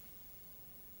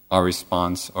our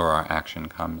response or our action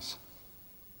comes.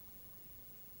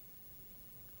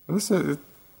 This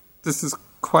is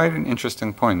quite an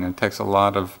interesting point, and it takes a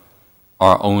lot of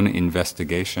our own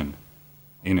investigation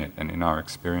in it and in our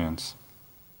experience.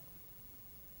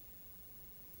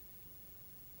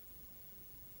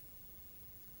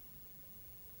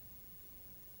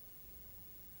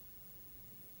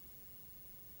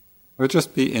 It would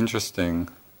just be interesting,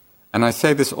 and I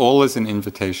say this all as an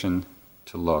invitation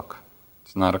to look.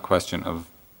 It's not a question of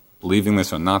believing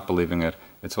this or not believing it.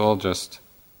 It's all just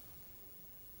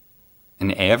an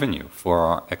avenue for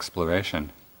our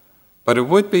exploration. But it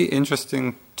would be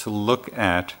interesting to look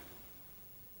at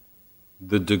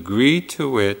the degree to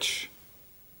which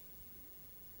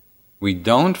we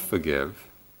don't forgive,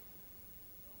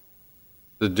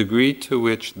 the degree to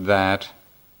which that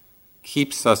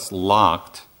keeps us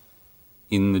locked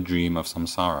in the dream of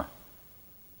samsara.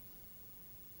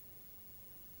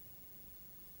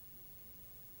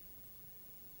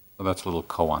 So that's a little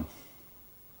koan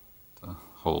to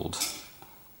hold.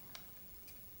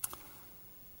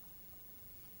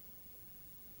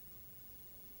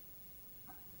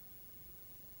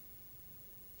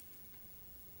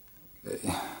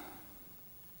 Okay.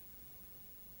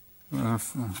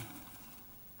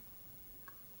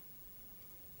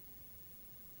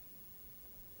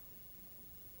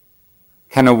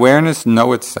 Can awareness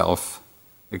know itself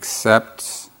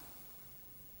except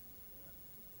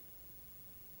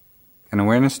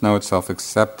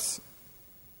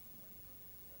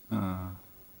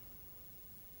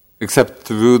except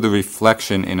through the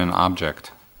reflection in an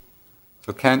object?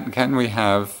 So can we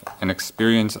have an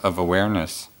experience of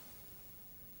awareness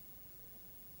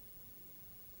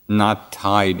not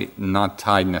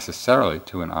tied necessarily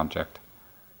to an object?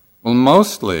 Well,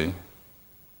 mostly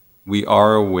we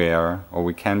are aware, or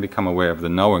we can become aware of the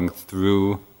knowing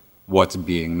through what's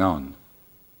being known.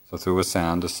 So through a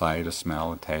sound, a sight, a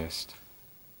smell, a taste.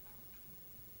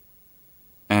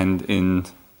 And in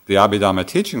the Abhidhamma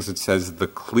teachings it says the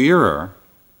clearer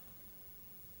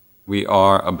we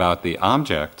are about the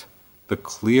object, the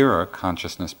clearer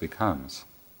consciousness becomes.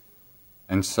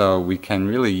 And so we can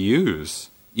really use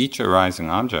each arising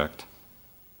object,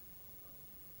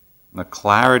 the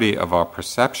clarity of our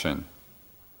perception,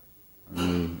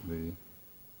 the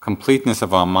completeness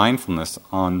of our mindfulness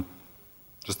on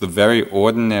just the very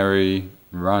ordinary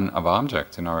run of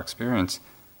objects in our experience,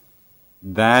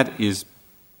 that is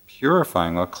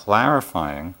purifying or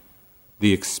clarifying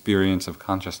the experience of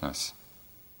consciousness.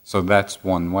 So that's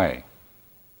one way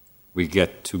we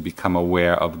get to become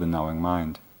aware of the knowing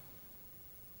mind.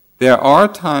 There are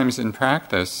times in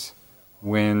practice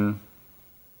when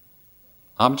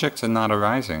objects are not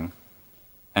arising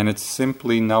and it's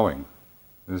simply knowing.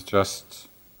 There's just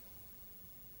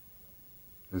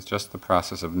the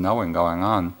process of knowing going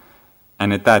on.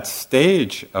 And at that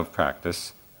stage of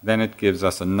practice, then it gives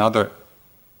us another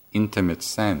intimate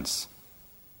sense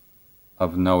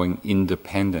of knowing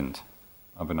independent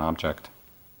of an object.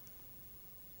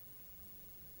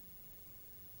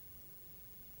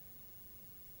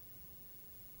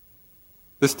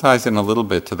 This ties in a little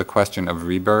bit to the question of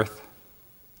rebirth.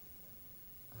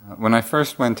 When I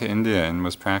first went to India and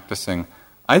was practicing,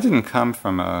 I didn't come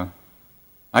from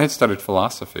I had studied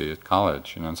philosophy at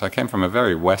college, so I came from a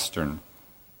very Western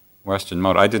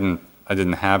mode. I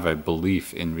didn't have a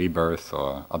belief in rebirth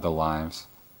or other lives.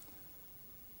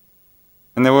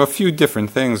 And there were a few different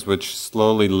things which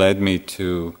slowly led me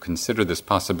to consider this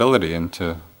possibility and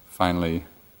to finally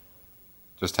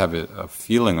just have a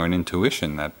feeling or an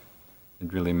intuition that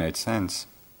it really made sense.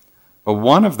 But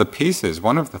one of the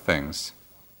things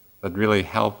that really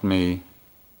helped me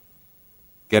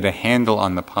get a handle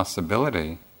on the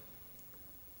possibility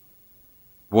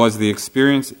was the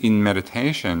experience in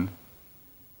meditation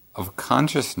of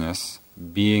consciousness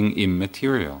being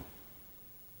immaterial.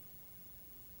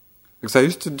 Because I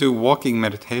used to do walking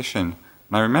meditation,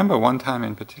 and I remember one time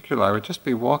in particular, I would just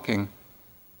be walking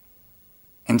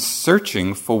and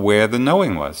searching for where the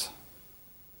knowing was.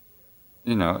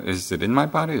 Is it in my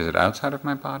body? Is it outside of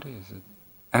my body?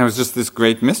 And it was just this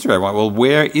great mystery. I went, well,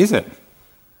 where is it?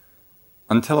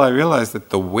 Until I realized that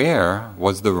the where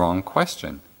was the wrong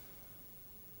question.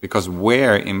 Because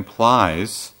where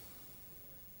implies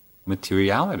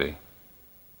materiality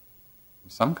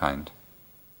of some kind,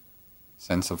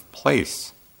 sense of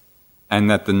place. And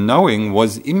that the knowing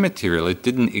was immaterial. It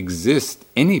didn't exist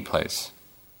any place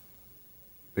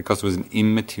because it was an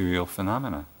immaterial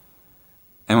phenomena.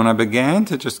 And when I began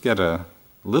to just get a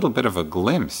little bit of a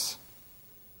glimpse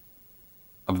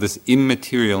of this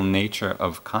immaterial nature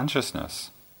of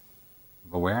consciousness,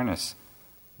 of awareness,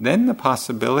 then the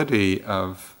possibility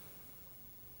of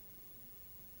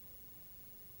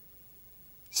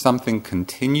something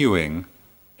continuing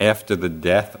after the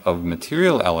death of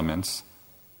material elements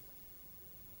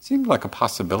seemed like a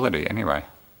possibility anyway,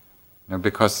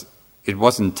 because it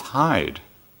wasn't tied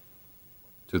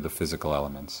to the physical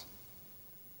elements,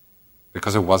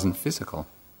 because it wasn't physical.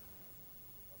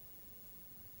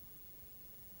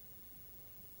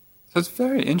 So it's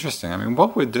very interesting.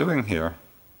 What we're doing here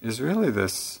is really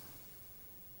this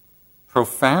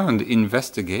profound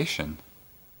investigation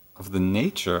of the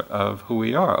nature of who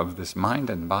we are, of this mind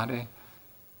and body.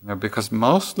 Because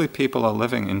mostly people are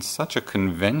living in such a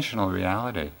conventional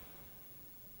reality,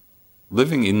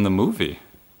 living in the movie.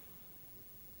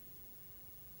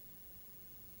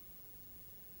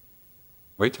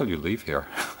 Wait till you leave here.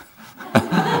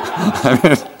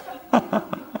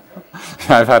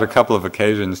 I've had a couple of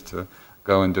occasions to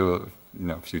go and do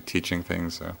a few teaching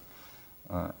things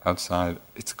outside.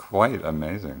 It's quite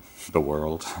amazing, the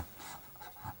world.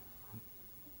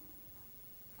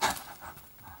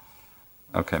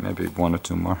 Okay, maybe one or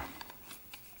two more.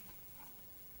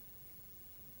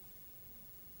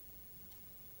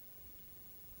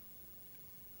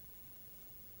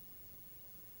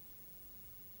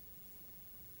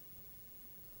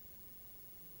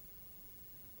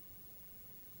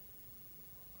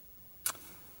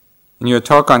 In your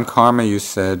talk on karma, you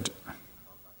said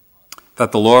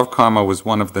that the law of karma was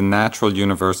one of the natural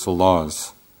universal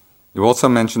laws. You also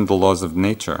mentioned the laws of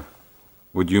nature.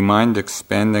 Would you mind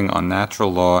expanding on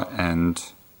natural law and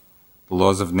the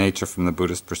laws of nature from the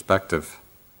Buddhist perspective?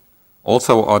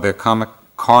 Also, are there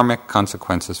karmic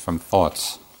consequences from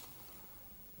thoughts?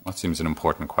 That seems an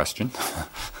important question.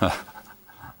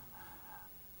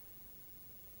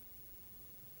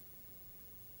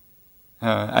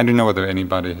 I don't know whether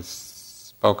anybody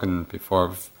has spoken before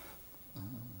of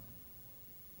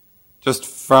just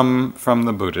from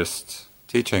the Buddhist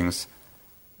teachings,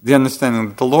 the understanding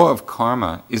that the law of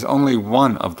karma is only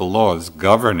one of the laws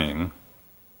governing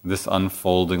this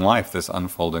unfolding life, this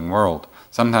unfolding world.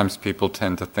 Sometimes people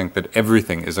tend to think that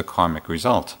everything is a karmic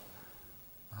result.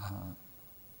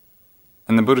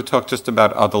 And the Buddha talked just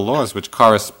about other laws which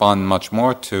correspond much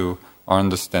more to our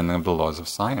understanding of the laws of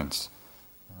science.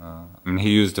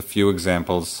 He used a few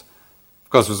examples. Of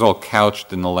course, it was all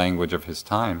couched in the language of his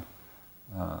time.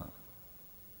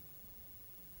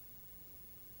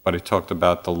 But he talked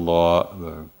about the law,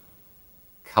 the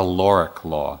caloric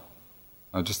law,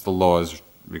 just the laws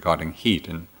regarding heat.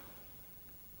 And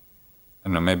I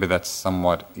don't know, maybe that's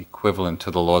somewhat equivalent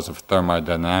to the laws of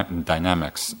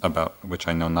thermodynamics, about which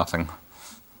I know nothing.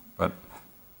 But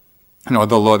he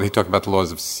talked about the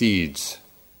laws of seeds,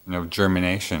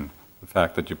 germination, the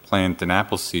fact that you plant an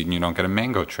apple seed and you don't get a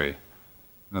mango tree.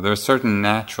 There are certain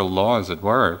natural laws at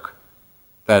work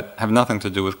that have nothing to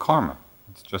do with karma.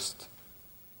 It's just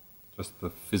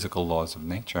the physical laws of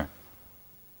nature.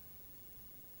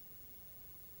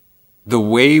 The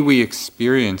way we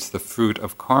experience the fruit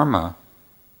of karma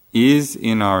is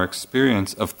in our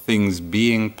experience of things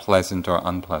being pleasant or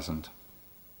unpleasant.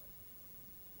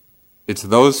 It's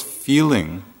those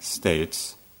feeling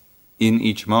states in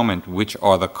each moment which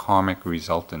are the karmic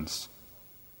resultants.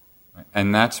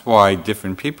 And that's why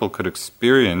different people could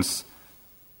experience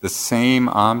the same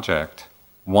object.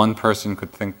 One person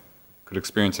could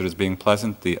experience it as being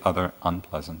pleasant, the other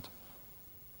unpleasant.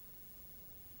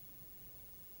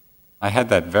 I had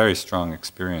that very strong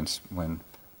experience when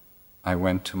I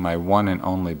went to my one and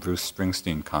only Bruce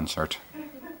Springsteen concert.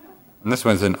 And this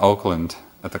was in Oakland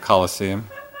at the Coliseum.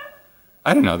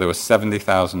 I don't know, there were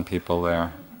 70,000 people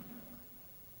there.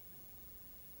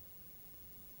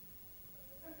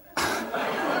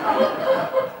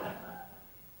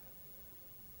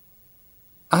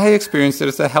 I experienced it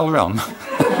as a hell realm.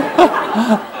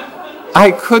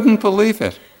 I couldn't believe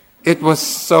it. It was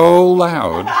so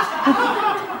loud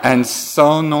and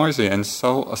so noisy and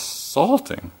so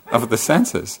assaulting of the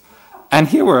senses. And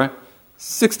here were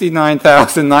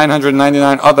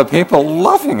 69,999 other people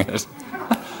loving it.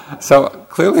 So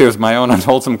clearly it was my own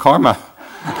unwholesome karma.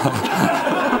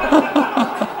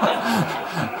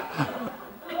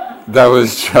 That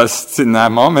was just, in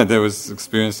that moment, it was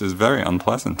experienced as very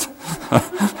unpleasant.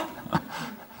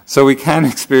 So we can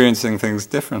experiencing things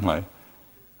differently.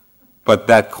 But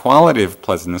that quality of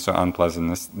pleasantness or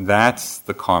unpleasantness, that's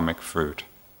the karmic fruit.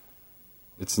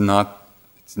 It's not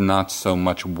so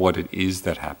much what it is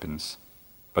that happens,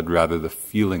 but rather the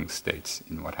feeling states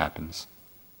in what happens.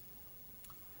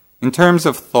 In terms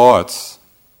of thoughts,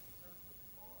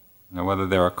 whether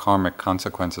there are karmic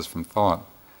consequences from thought,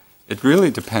 it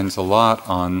really depends a lot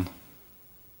on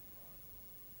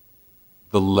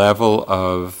the level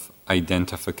of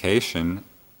identification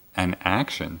and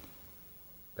action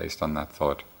based on that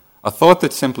thought. A thought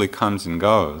that simply comes and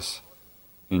goes,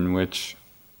 in which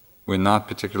we're not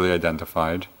particularly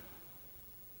identified,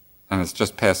 and it's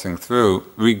just passing through,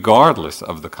 regardless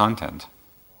of the content,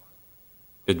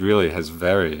 it really has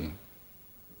very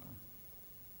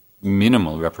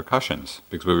minimal repercussions,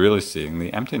 because we're really seeing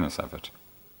the emptiness of it.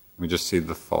 We just see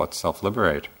the thought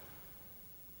self-liberate.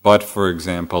 But, for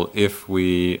example, if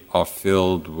we are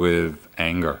filled with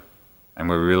anger, and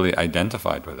we're really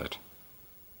identified with it,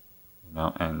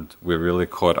 and we're really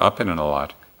caught up in it a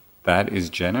lot, that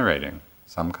is generating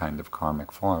some kind of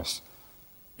karmic force.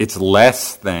 It's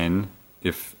less than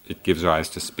if it gives rise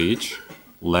to speech,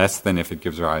 less than if it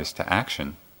gives rise to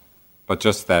action. But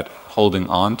just that holding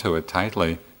on to it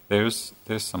tightly, there's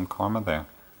some karma there.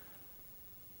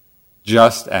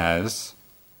 Just as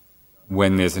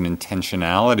when there's an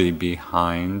intentionality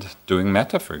behind doing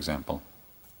metta, for example.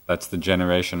 That's the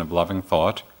generation of loving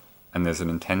thought, and there's an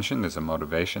intention, there's a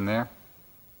motivation there.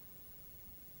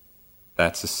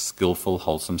 That's a skillful,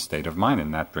 wholesome state of mind,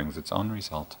 and that brings its own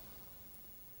result.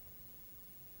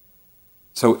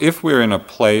 So if we're in a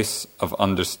place of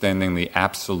understanding the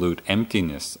absolute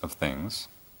emptiness of things,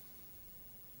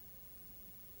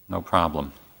 no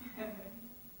problem.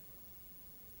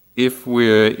 If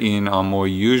we're in a more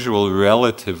usual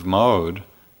relative mode,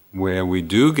 where we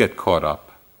do get caught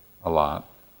up a lot,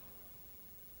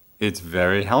 it's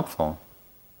very helpful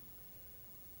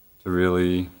to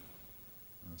really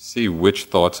see which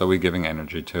thoughts are we giving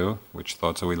energy to, which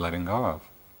thoughts are we letting go of.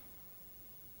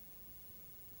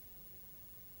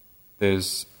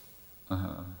 There's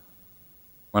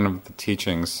one of the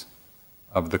teachings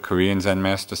of the Korean Zen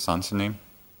master Sansanim,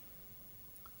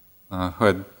 who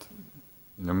had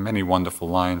many wonderful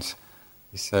lines.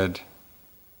 He said,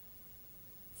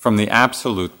 from the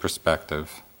absolute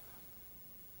perspective,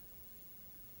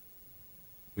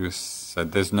 he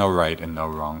said there's no right and no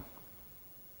wrong.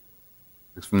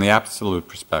 Because from the absolute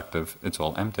perspective, it's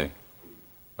all empty.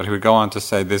 But he would go on to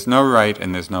say there's no right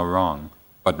and there's no wrong,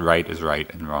 but right is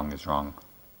right and wrong is wrong.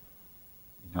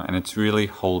 And it's really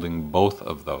holding both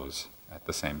of those at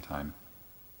the same time,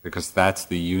 because that's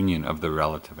the union of the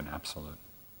relative and absolute.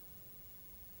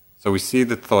 So we see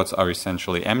that thoughts are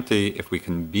essentially empty. If we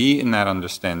can be in that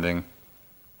understanding,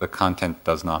 the content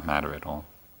does not matter at all.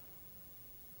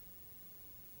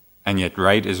 And yet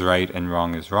right is right and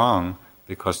wrong is wrong,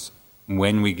 because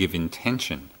when we give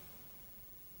intention,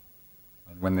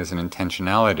 when there's an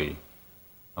intentionality,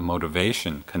 a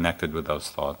motivation connected with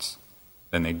those thoughts,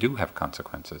 then they do have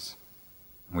consequences.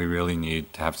 We really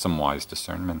need to have some wise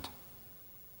discernment.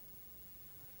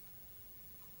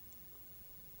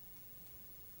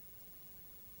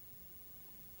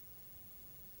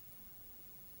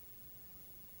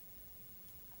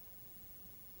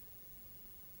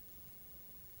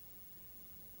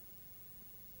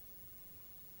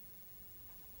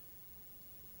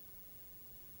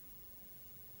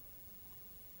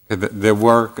 There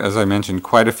were, as I mentioned,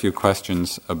 quite a few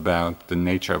questions about the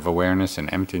nature of awareness and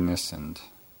emptiness and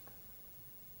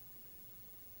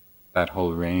that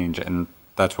whole range, and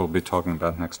that's what we'll be talking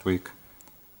about next week.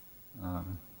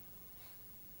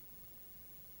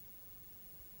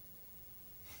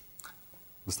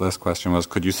 This last question was,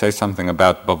 could you say something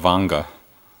about bhavanga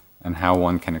and how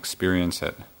one can experience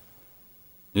it?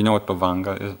 You know what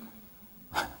bhavanga is?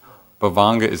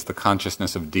 Bhavanga is the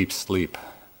consciousness of deep sleep.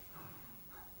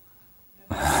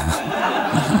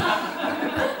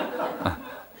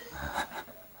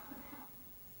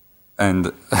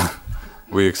 And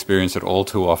we experience it all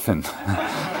too often.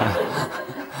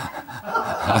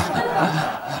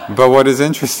 But what is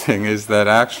interesting is that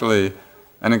actually,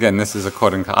 and again, this is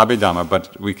according to Abhidhamma,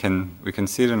 but we can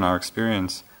see it in our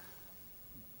experience,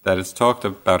 that it's talked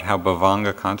about how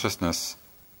bhavanga consciousness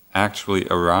actually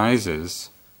arises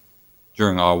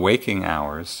during our waking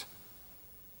hours,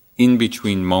 in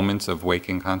between moments of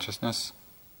waking consciousness,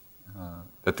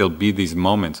 that there'll be these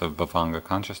moments of bhavanga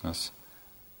consciousness.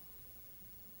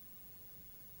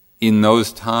 In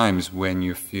those times when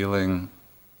you're feeling,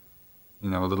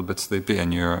 a little bit sleepy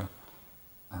and your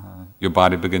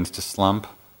body begins to slump,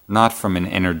 not from an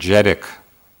energetic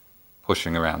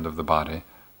pushing around of the body,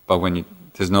 but when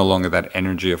there's no longer that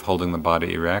energy of holding the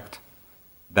body erect,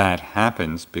 that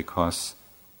happens because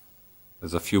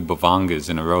there's a few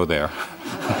bhavangas in a row there.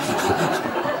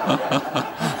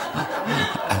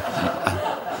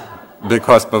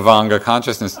 Because bhavanga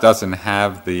consciousness doesn't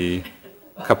have the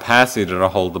capacity to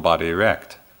hold the body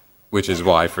erect, which is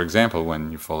why, for example,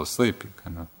 when you fall asleep,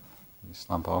 you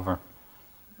slump over.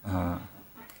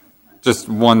 Just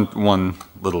one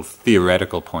little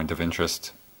theoretical point of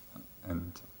interest,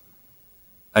 and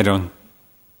I don't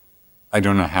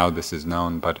know how this is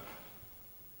known, but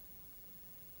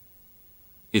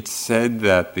it's said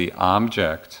that the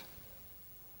object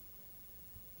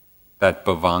that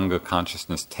bhavanga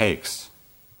consciousness takes,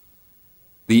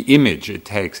 the image it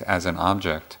takes as an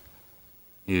object,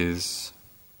 is,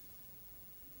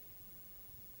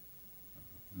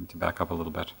 I need to back up a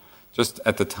little bit, just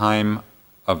at the time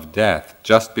of death,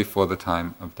 just before the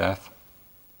time of death,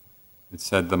 it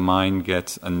said the mind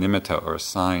gets a nimitta or a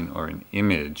sign or an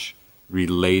image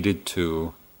related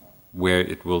to where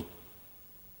it will,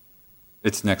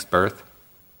 its next birth.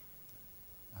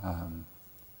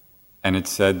 And it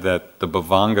said that the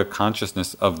bhavanga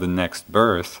consciousness of the next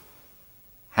birth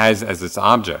has as its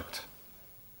object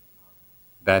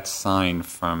that sign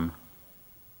from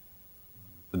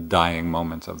the dying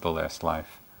moments of the last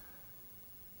life.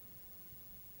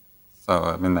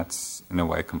 So, that's in a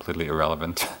way completely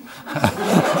irrelevant.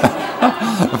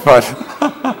 But,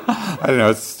 I don't know,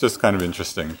 it's just kind of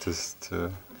interesting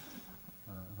to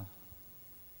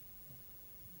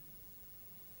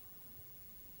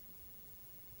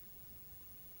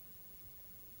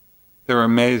there are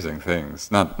amazing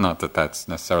things, not that that's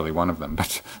necessarily one of them,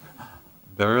 but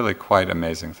they're really quite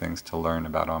amazing things to learn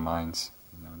about our minds.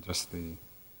 Just the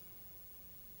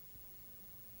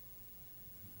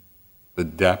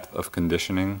depth of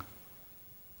conditioning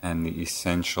and the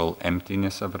essential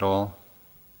emptiness of it all,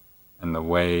 and the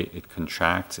way it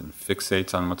contracts and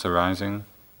fixates on what's arising,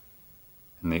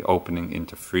 and the opening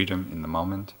into freedom in the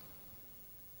moment.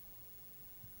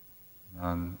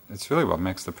 It's really what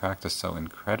makes the practice so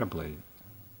incredibly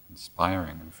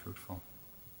inspiring and fruitful.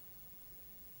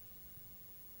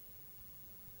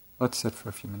 Let's sit for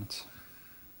a few minutes.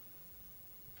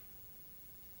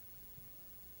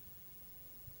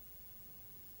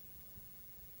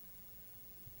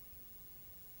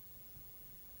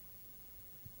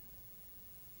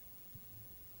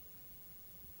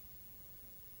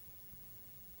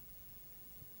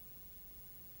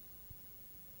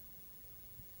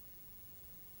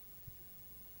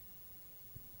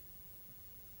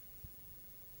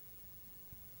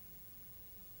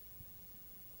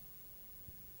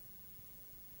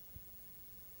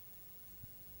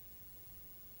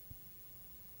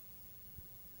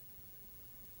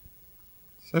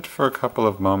 Sit for a couple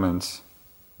of moments,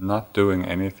 not doing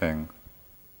anything,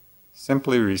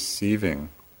 simply receiving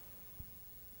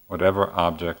whatever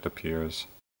object appears.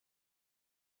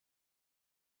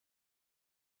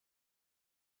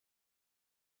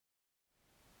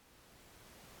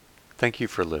 Thank you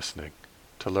for listening.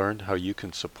 To learn how you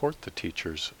can support the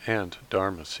teachers and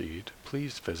Dharma Seed,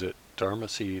 please visit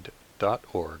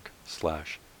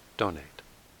dharmaseed.org/donate.